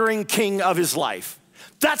conquering king of his life.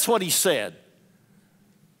 That's what he said.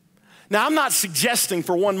 Now, I'm not suggesting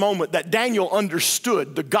for one moment that Daniel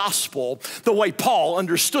understood the gospel the way Paul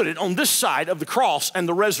understood it on this side of the cross and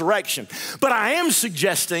the resurrection. But I am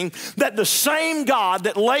suggesting that the same God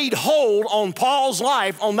that laid hold on Paul's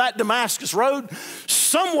life on that Damascus road,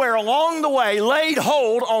 somewhere along the way laid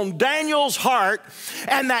hold on Daniel's heart,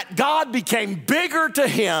 and that God became bigger to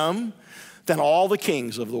him than all the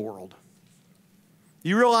kings of the world.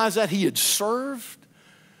 You realize that he had served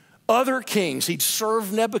other kings. He'd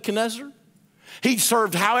served Nebuchadnezzar. He'd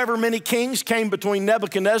served however many kings came between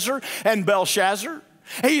Nebuchadnezzar and Belshazzar.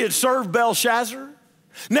 He had served Belshazzar.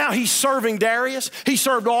 Now he's serving Darius. He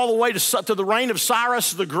served all the way to the reign of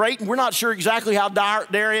Cyrus the Great. And we're not sure exactly how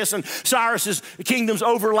Darius and Cyrus's kingdoms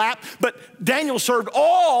overlap, but Daniel served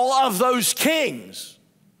all of those kings.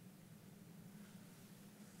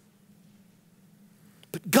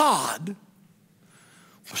 But God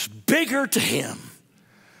was bigger to him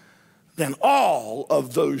than all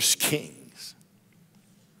of those kings.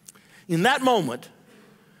 In that moment,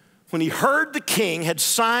 when he heard the king had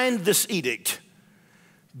signed this edict,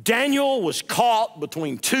 Daniel was caught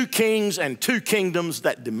between two kings and two kingdoms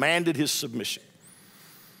that demanded his submission.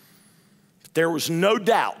 There was no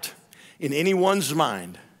doubt in anyone's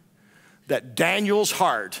mind that Daniel's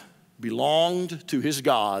heart belonged to his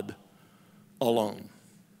God alone.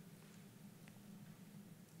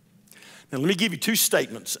 Now, let me give you two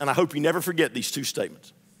statements, and I hope you never forget these two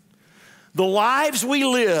statements. The lives we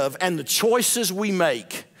live and the choices we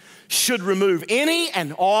make should remove any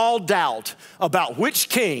and all doubt about which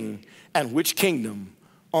king and which kingdom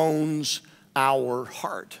owns our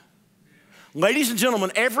heart. Ladies and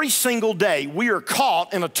gentlemen, every single day we are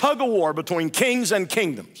caught in a tug of war between kings and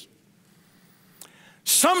kingdoms.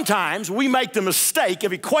 Sometimes we make the mistake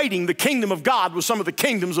of equating the kingdom of God with some of the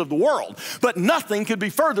kingdoms of the world, but nothing could be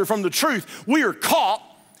further from the truth. We are caught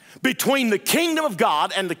between the kingdom of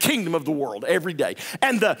God and the kingdom of the world every day.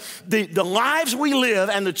 And the lives we live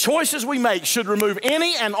and the choices we make should remove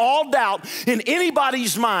any and all doubt in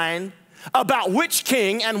anybody's mind about which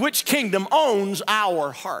king and which kingdom owns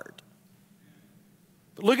our heart.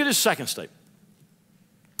 But look at his second statement.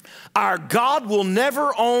 Our God will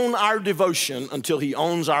never own our devotion until he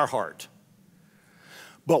owns our heart.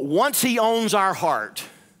 But once he owns our heart,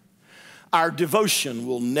 our devotion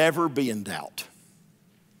will never be in doubt.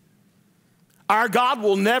 Our God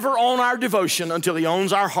will never own our devotion until he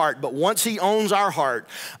owns our heart. But once he owns our heart,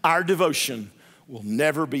 our devotion will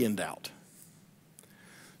never be in doubt.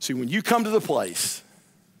 See, when you come to the place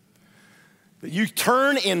that you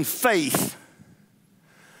turn in faith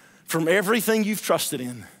from everything you've trusted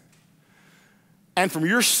in, and from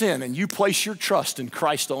your sin, and you place your trust in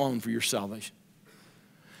Christ alone for your salvation,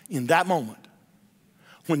 in that moment,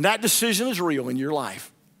 when that decision is real in your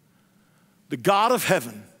life, the God of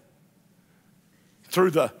heaven,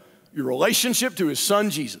 through your relationship to his son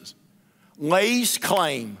Jesus, lays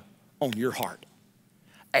claim on your heart.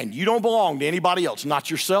 And you don't belong to anybody else,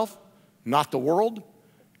 not yourself, not the world.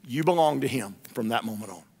 You belong to him from that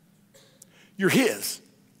moment on. You're his.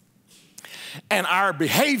 And our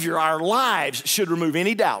behavior, our lives should remove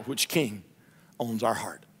any doubt which king owns our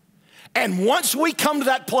heart. And once we come to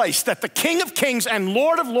that place that the King of Kings and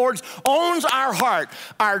Lord of Lords owns our heart,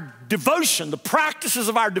 our devotion, the practices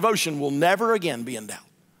of our devotion will never again be in doubt.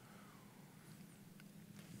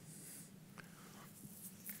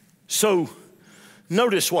 So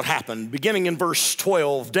notice what happened. Beginning in verse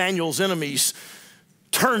 12, Daniel's enemies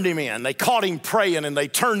turned him in. They caught him praying and they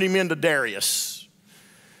turned him into Darius.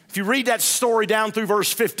 If you read that story down through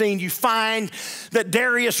verse 15, you find that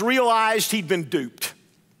Darius realized he'd been duped.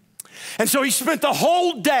 And so he spent the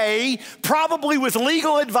whole day, probably with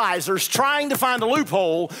legal advisors, trying to find a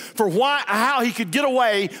loophole for how he could get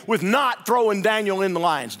away with not throwing Daniel in the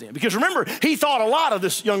lion's den. Because remember, he thought a lot of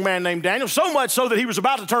this young man named Daniel, so much so that he was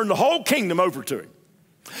about to turn the whole kingdom over to him.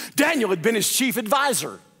 Daniel had been his chief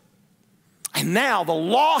advisor. And now the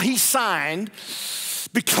law he signed,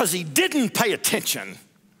 because he didn't pay attention,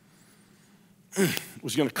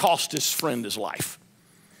 was going to cost his friend his life.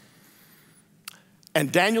 And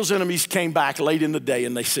Daniel's enemies came back late in the day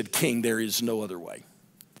and they said, "King, there is no other way."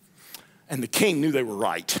 And the king knew they were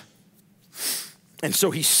right. And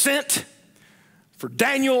so he sent for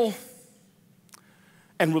Daniel,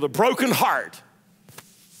 and with a broken heart,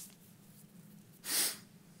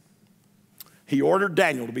 he ordered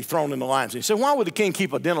Daniel to be thrown in the lions. And he said, why would the king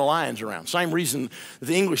keep a den of lions around? Same reason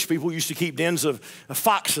the English people used to keep dens of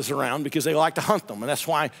foxes around, because they like to hunt them. And that's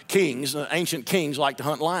why kings, ancient kings, like to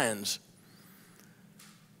hunt lions.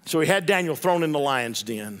 So he had Daniel thrown in the lion's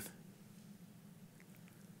den.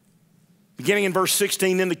 Beginning in verse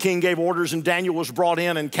 16, then the king gave orders and Daniel was brought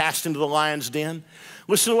in and cast into the lion's den.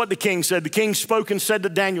 Listen to what the king said. The king spoke and said to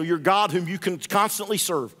Daniel, your God whom you can constantly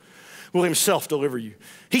serve will himself deliver you.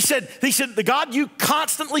 He said, the God you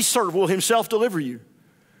constantly serve will himself deliver you.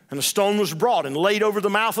 And a stone was brought and laid over the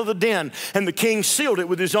mouth of the den, and the king sealed it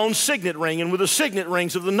with his own signet ring and with the signet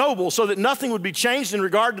rings of the nobles, so that nothing would be changed in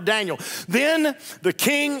regard to Daniel. Then the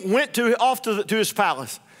king went off to his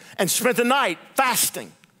palace and spent the night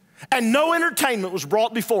fasting, and no entertainment was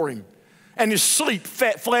brought before him, and his sleep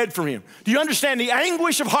fled from him. Do you understand the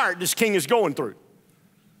anguish of heart this king is going through?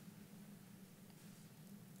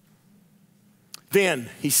 Then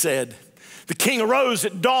he said, the king arose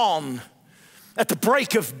at dawn, at the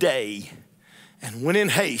break of day, and went in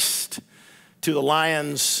haste to the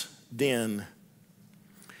lion's den.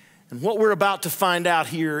 And what we're about to find out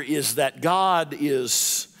here is that God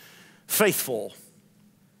is faithful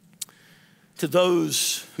to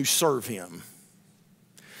those who serve him.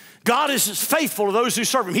 God is faithful to those who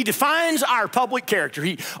serve him. He defines our public character.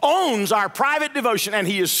 He owns our private devotion, and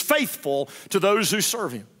he is faithful to those who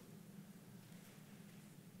serve him.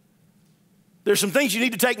 There's some things you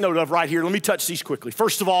need to take note of right here. Let me touch these quickly.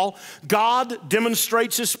 First of all, God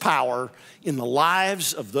demonstrates his power in the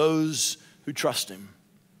lives of those who trust him.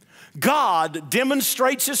 God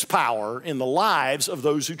demonstrates his power in the lives of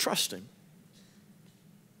those who trust him.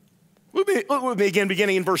 Look with me again,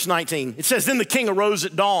 beginning in verse 19. It says, then the king arose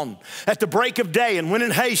at dawn, at the break of day, and went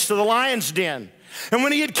in haste to the lion's den. And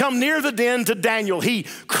when he had come near the den to Daniel, he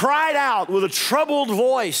cried out with a troubled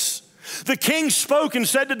voice. The king spoke and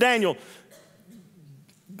said to Daniel,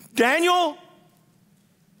 Daniel,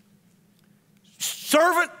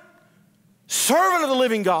 servant of the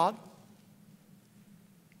living God.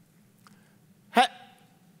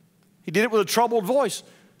 He did it with a troubled voice.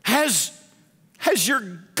 Has your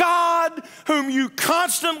God, whom you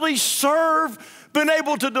constantly serve, been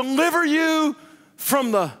able to deliver you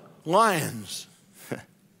from the lions?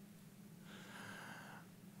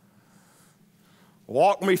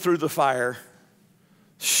 Walk me through the fire,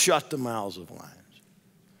 shut the mouths of lions.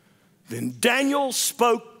 Then Daniel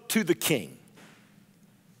spoke to the king.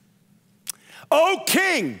 O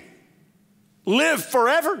king, live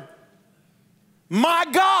forever. My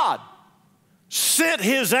God sent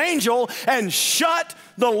his angel and shut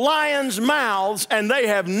the lions' mouths, and they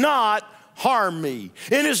have not harmed me.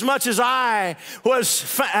 Inasmuch as I was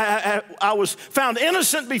found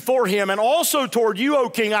innocent before him, and also toward you, O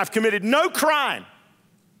king, I've committed no crime.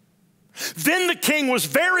 Then the king was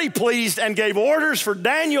very pleased and gave orders for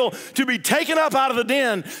Daniel to be taken up out of the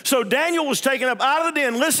den. So Daniel was taken up out of the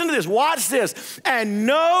den. Listen to this, watch this. And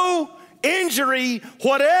no injury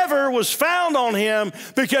whatever was found on him,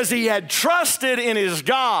 because he had trusted in his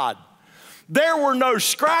God. There were no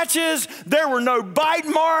scratches, there were no bite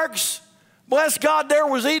marks. Bless God, there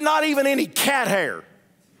was not even any cat hair.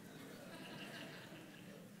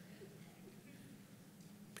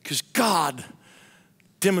 Because God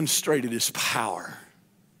demonstrated his power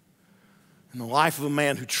in the life of a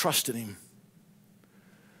man who trusted him.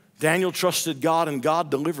 Daniel trusted God, and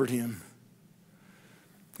God delivered him.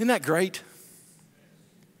 Isn't that great?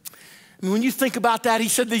 I mean, when you think about that, he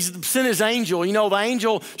said he sent his angel. You know, the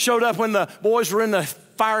angel showed up when the boys were in the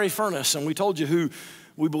fiery furnace, and we told you who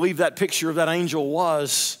we believe that picture of that angel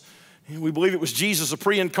was. And we believe it was Jesus, a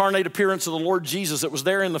pre-incarnate appearance of the Lord Jesus that was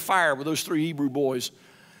there in the fire with those 3 Hebrew boys.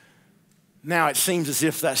 Now it seems as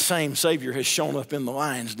if that same Savior has shown up in the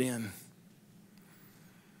lion's den.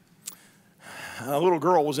 A little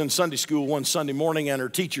girl was in Sunday school one Sunday morning, and her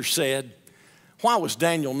teacher said, why was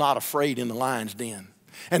Daniel not afraid in the lion's den?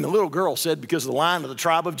 And the little girl said, because the Lion of the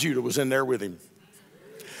tribe of Judah was in there with him.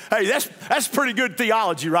 Hey, that's pretty good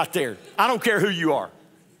theology right there. I don't care who you are.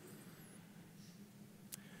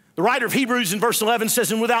 The writer of Hebrews in verse 11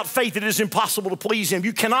 says, and without faith it is impossible to please him.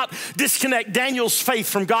 You cannot disconnect Daniel's faith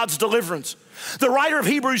from God's deliverance. The writer of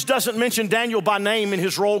Hebrews doesn't mention Daniel by name in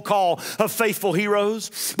his roll call of faithful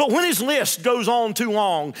heroes. But when his list goes on too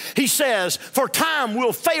long, he says, for time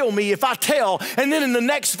will fail me if I tell. And then in the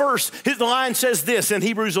next verse, the line says this in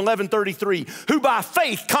Hebrews 11:33, who by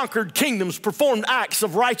faith conquered kingdoms, performed acts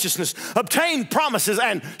of righteousness, obtained promises,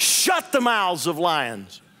 and shut the mouths of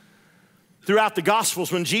lions. Throughout the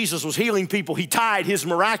Gospels, when Jesus was healing people, he tied his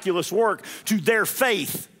miraculous work to their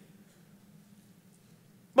faith.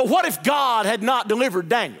 But what if God had not delivered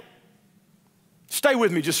Daniel? Stay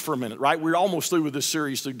with me just for a minute, right? We're almost through with this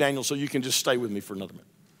series through Daniel, so you can just stay with me for another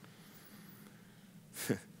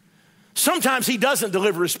minute. Sometimes he doesn't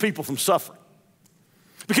deliver his people from suffering.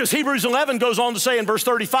 Because Hebrews 11 goes on to say in verse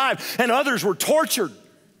 35, and others were tortured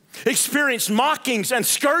experienced mockings and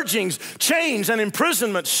scourgings, chains and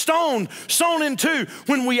imprisonment, stoned, sown in two.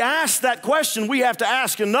 When we ask that question, we have to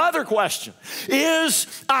ask another question.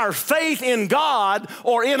 Is our faith in God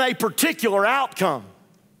or in a particular outcome?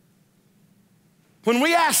 When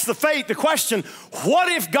we ask the question,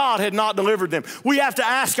 what if God had not delivered them? We have to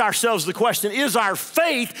ask ourselves the question, is our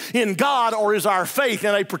faith in God or is our faith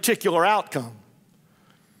in a particular outcome?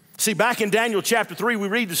 See, back in Daniel chapter 3, we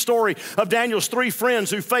read the story of Daniel's 3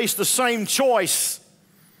 friends who faced the same choice.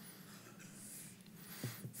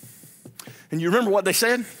 And you remember what they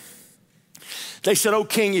said? They said, "Oh,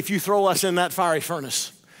 king, if you throw us in that fiery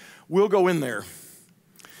furnace, we'll go in there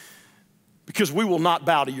because we will not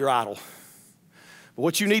bow to your idol. But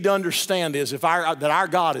what you need to understand is that our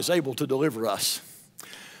God is able to deliver us.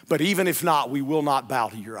 But even if not, we will not bow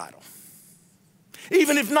to your idol.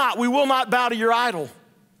 Even if not, we will not bow to your idol."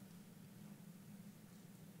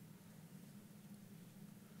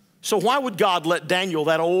 So why would God let Daniel,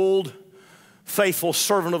 that old, faithful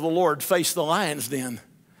servant of the Lord, face the lion's den?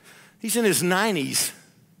 He's in his 90s.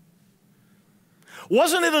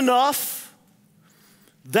 Wasn't it enough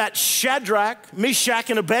that Shadrach,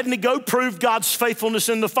 Meshach, and Abednego proved God's faithfulness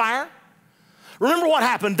in the fire? Remember what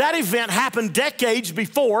happened? That event happened decades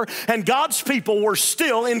before, and God's people were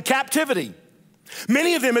still in captivity.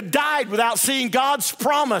 Many of them had died without seeing God's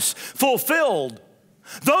promise fulfilled.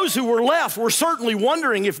 Those who were left were certainly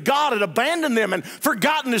wondering if God had abandoned them and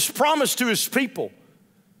forgotten his promise to his people.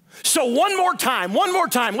 So one more time,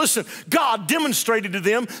 listen, God demonstrated to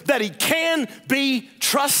them that he can be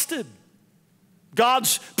trusted.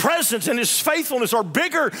 God's presence and his faithfulness are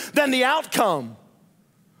bigger than the outcome.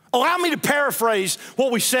 Allow me to paraphrase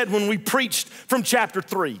what we said when we preached from chapter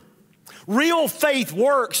 3. Real faith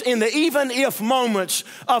works in the even if moments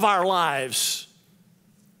of our lives.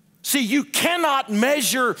 See, you cannot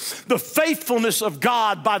measure the faithfulness of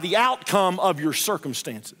God by the outcome of your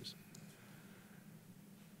circumstances.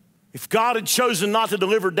 If God had chosen not to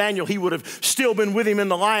deliver Daniel, he would have still been with him in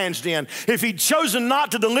the lion's den. If he'd chosen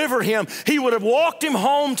not to deliver him, he would have walked him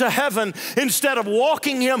home to heaven instead of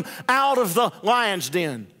walking him out of the lion's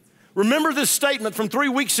den. Remember this statement from 3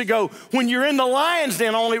 weeks ago. When you're in the lion's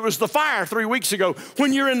den, only it was the fire 3 weeks ago.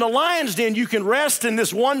 When you're in the lion's den, you can rest in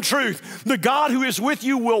this one truth. The God who is with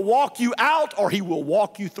you will walk you out or he will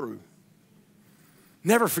walk you through.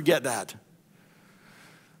 Never forget that.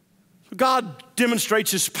 God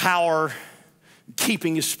demonstrates his power in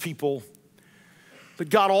keeping his people, but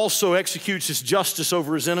God also executes his justice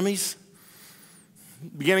over his enemies.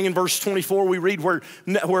 Beginning in verse 24, we read where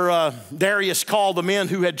Darius called the men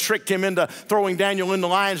who had tricked him into throwing Daniel in the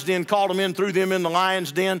lion's den, called them in, threw them in the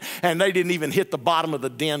lion's den, and they didn't even hit the bottom of the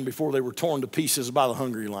den before they were torn to pieces by the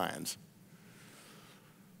hungry lions.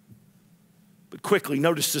 But quickly,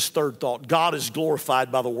 notice this third thought. God is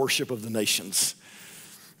glorified by the worship of the nations.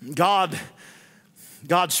 God's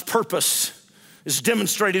purpose is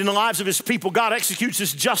demonstrated in the lives of his people. God executes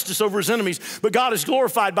his justice over his enemies, but God is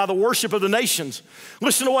glorified by the worship of the nations.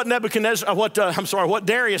 Listen to what what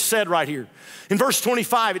Darius said right here. In verse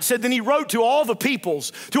 25, it said, "Then he wrote to all the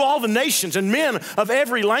peoples, to all the nations and men of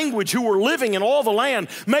every language who were living in all the land,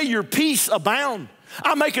 may your peace abound.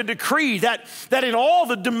 I make a decree that in all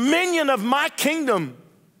the dominion of my kingdom,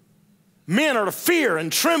 men are to fear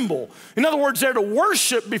and tremble." In other words, they're to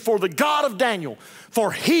worship before the God of Daniel,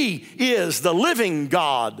 for he is the living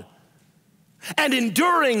God and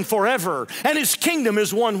enduring forever, and his kingdom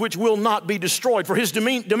is one which will not be destroyed, for his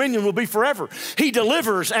dominion will be forever. He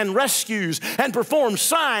delivers and rescues and performs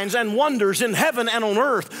signs and wonders in heaven and on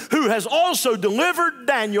earth, who has also delivered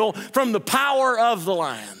Daniel from the power of the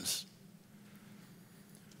lions.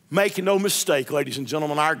 Make no mistake, ladies and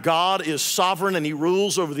gentlemen, our God is sovereign and he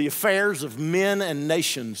rules over the affairs of men and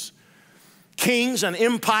nations. Kings and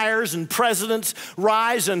empires and presidents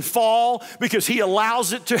rise and fall because he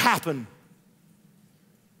allows it to happen.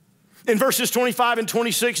 In verses 25 and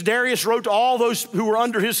 26, Darius wrote to all those who were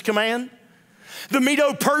under his command. The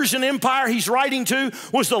Medo-Persian Empire he's writing to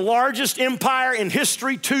was the largest empire in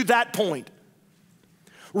history to that point.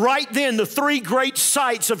 Right then, the three great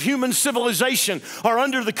sites of human civilization are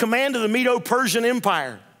under the command of the Medo-Persian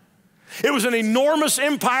Empire. It was an enormous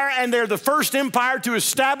empire, and they're the first empire to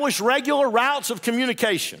establish regular routes of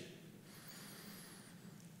communication.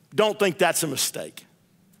 Don't think that's a mistake,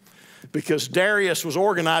 because Darius was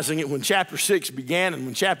organizing it when chapter 6 began, and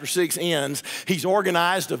when chapter 6 ends, he's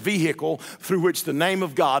organized a vehicle through which the name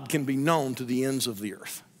of God can be known to the ends of the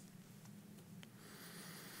earth.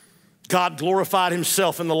 God glorified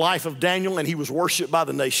himself in the life of Daniel, and he was worshiped by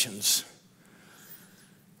the nations.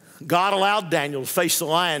 God allowed Daniel to face the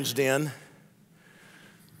lion's den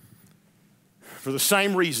For the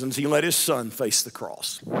same reasons, he let his son face the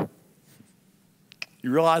cross.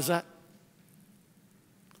 You realize that?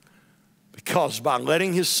 Because by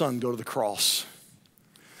letting his son go to the cross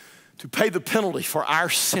to pay the penalty for our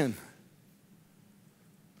sin,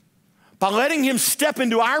 by letting him step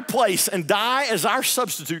into our place and die as our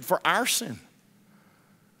substitute for our sin,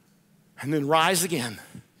 and then rise again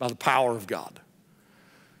by the power of God,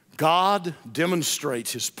 God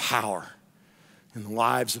demonstrates his power in the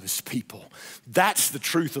lives of his people. That's the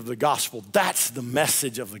truth of the gospel. That's the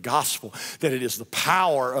message of the gospel, that it is the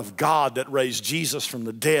power of God that raised Jesus from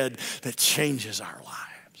the dead that changes our lives.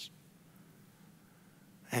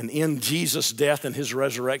 And in Jesus' death and his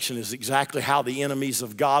resurrection is exactly how the enemies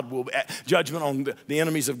of God will, judgment on the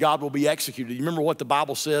enemies of God will be executed. You remember what the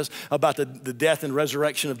Bible says about the death and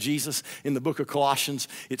resurrection of Jesus in the book of Colossians?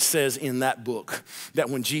 It says in that book that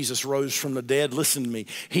when Jesus rose from the dead, listen to me,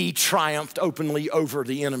 he triumphed openly over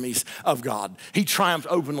the enemies of God. He triumphed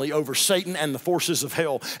openly over Satan and the forces of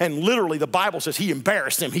hell. And literally the Bible says he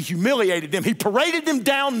embarrassed them, he humiliated them, he paraded them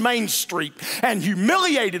down Main Street and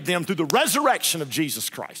humiliated them through the resurrection of Jesus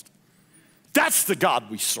Christ. That's the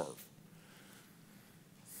God we serve.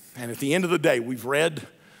 And at the end of the day, we've read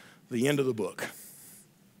the end of the book.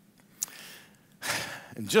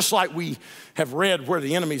 And just like we have read where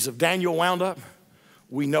the enemies of Daniel wound up,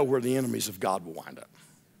 we know where the enemies of God will wind up.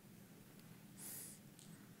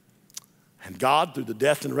 And God, through the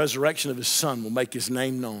death and resurrection of his son, will make his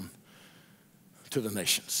name known to the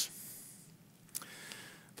nations.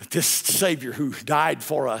 That this Savior who died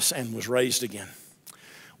for us and was raised again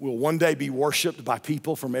will one day be worshiped by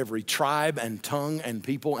people from every tribe and tongue and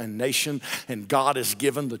people and nation. And God has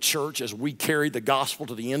given the church, as we carry the gospel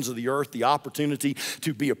to the ends of the earth, the opportunity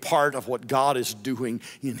to be a part of what God is doing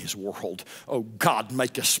in his world. Oh God,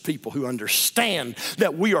 make us people who understand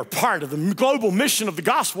that we are part of the global mission of the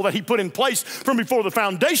gospel that he put in place from before the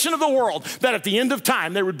foundation of the world, that at the end of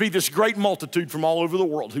time there would be this great multitude from all over the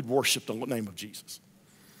world who'd worship the name of Jesus.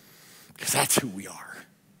 Because that's who we are.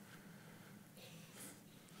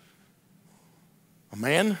 A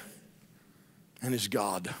man and his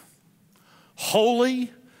God, holy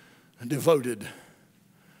and devoted.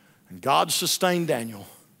 And God sustained Daniel,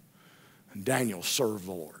 and Daniel served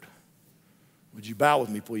the Lord. Would you bow with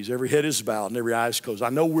me, please? Every head is bowed and every eye is closed. I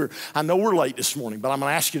know we're late this morning, but I'm going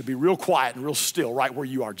to ask you to be real quiet and real still right where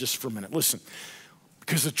you are just for a minute. Listen,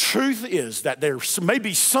 because the truth is that there may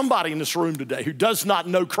be somebody in this room today who does not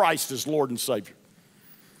know Christ as Lord and Savior.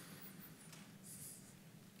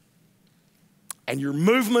 And your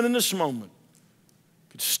movement in this moment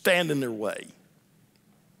could stand in their way.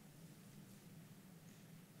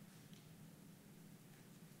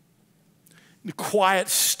 In the quiet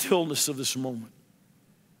stillness of this moment,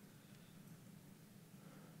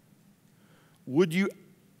 would you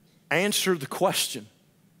answer the question?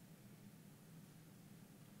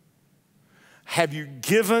 Have you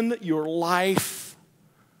given your life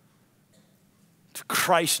to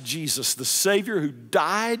Christ Jesus, the Savior who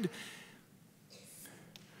died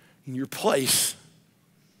in your place,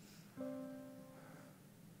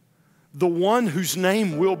 the one whose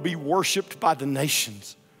name will be worshiped by the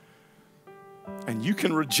nations? And you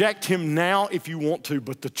can reject him now if you want to,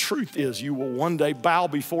 but the truth is you will one day bow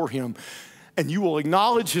before him and you will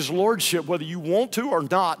acknowledge his lordship whether you want to or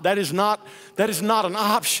not. That is not an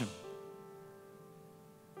option.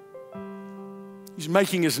 He's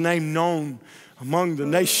making his name known among the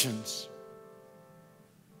nations.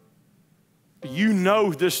 You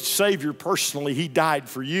know this Savior personally. He died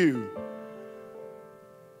for you.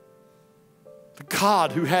 The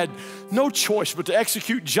God who had no choice but to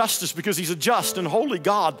execute justice because he's a just and holy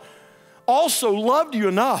God also loved you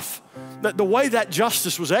enough that the way that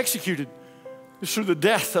justice was executed is through the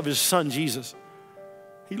death of his son Jesus.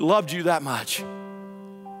 He loved you that much.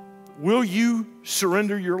 Will you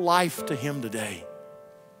surrender your life to him today?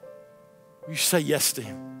 Will you say yes to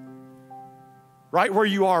him? Right where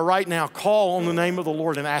you are right now, call on the name of the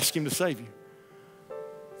Lord and ask him to save you.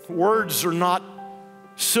 Words are not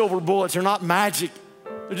silver bullets, they're not magic.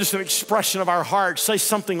 They're just an expression of our heart. Say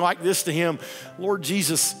something like this to him: Lord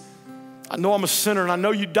Jesus, I know I'm a sinner and I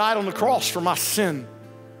know you died on the cross for my sin.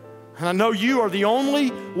 And I know you are the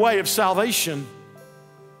only way of salvation.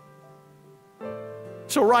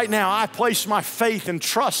 So right now I place my faith and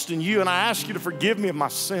trust in you and I ask you to forgive me of my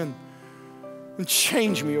sin and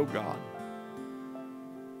change me, oh God.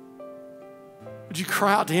 Would you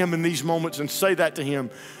cry out to him in these moments and say that to him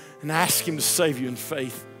and ask him to save you in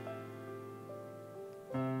faith?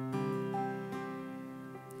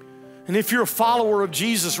 And if you're a follower of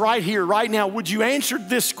Jesus right here, right now, would you answer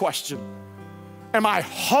this question? Am I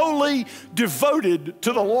wholly devoted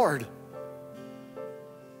to the Lord?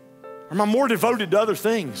 Or am I more devoted to other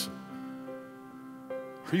things?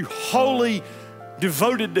 Are you wholly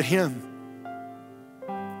devoted to Him?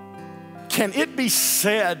 Can it be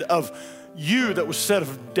said of you that was said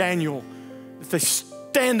of Daniel that they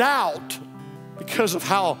stand out because of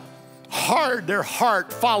how hard their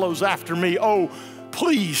heart follows after me? Oh,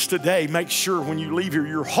 please today make sure when you leave here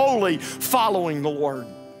you're wholly following the Lord.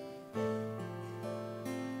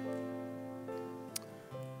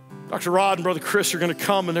 Dr. Rod and Brother Chris are going to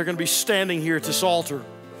come and they're going to be standing here at this altar.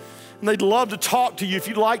 And they'd love to talk to you if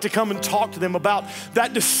you'd like to come and talk to them about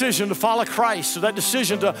that decision to follow Christ, or that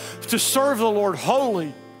decision to serve the Lord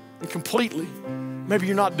wholly and completely. Maybe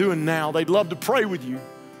you're not doing now. They'd love to pray with you.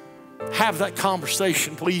 Have that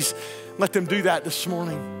conversation. Please let them do that this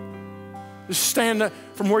morning. Just stand up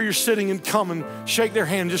from where you're sitting and come and shake their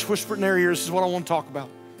hand. Just whisper in their ears, this is what I want to talk about.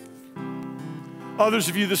 Others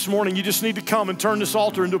of you this morning, you just need to come and turn this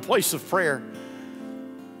altar into a place of prayer.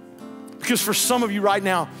 Because for some of you right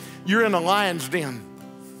now, you're in a lion's den.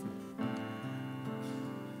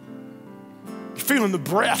 You're feeling the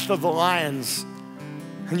breath of the lions,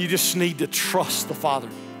 and you just need to trust the Father.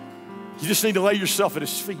 You just need to lay yourself at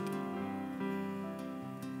His feet.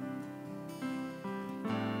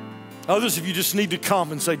 Others of you just need to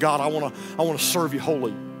come and say, God, I want to serve you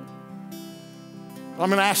wholly. I'm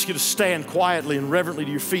going to ask you to stand quietly and reverently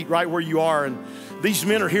to your feet right where you are. And these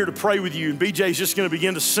men are here to pray with you. And BJ's just going to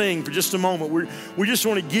begin to sing for just a moment. We just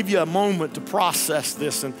want to give you a moment to process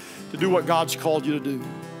this and to do what God's called you to do.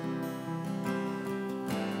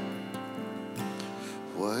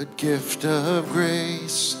 What gift of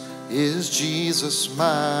grace is Jesus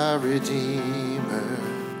my Redeemer?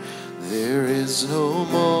 There is no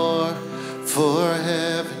more for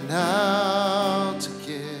heaven now.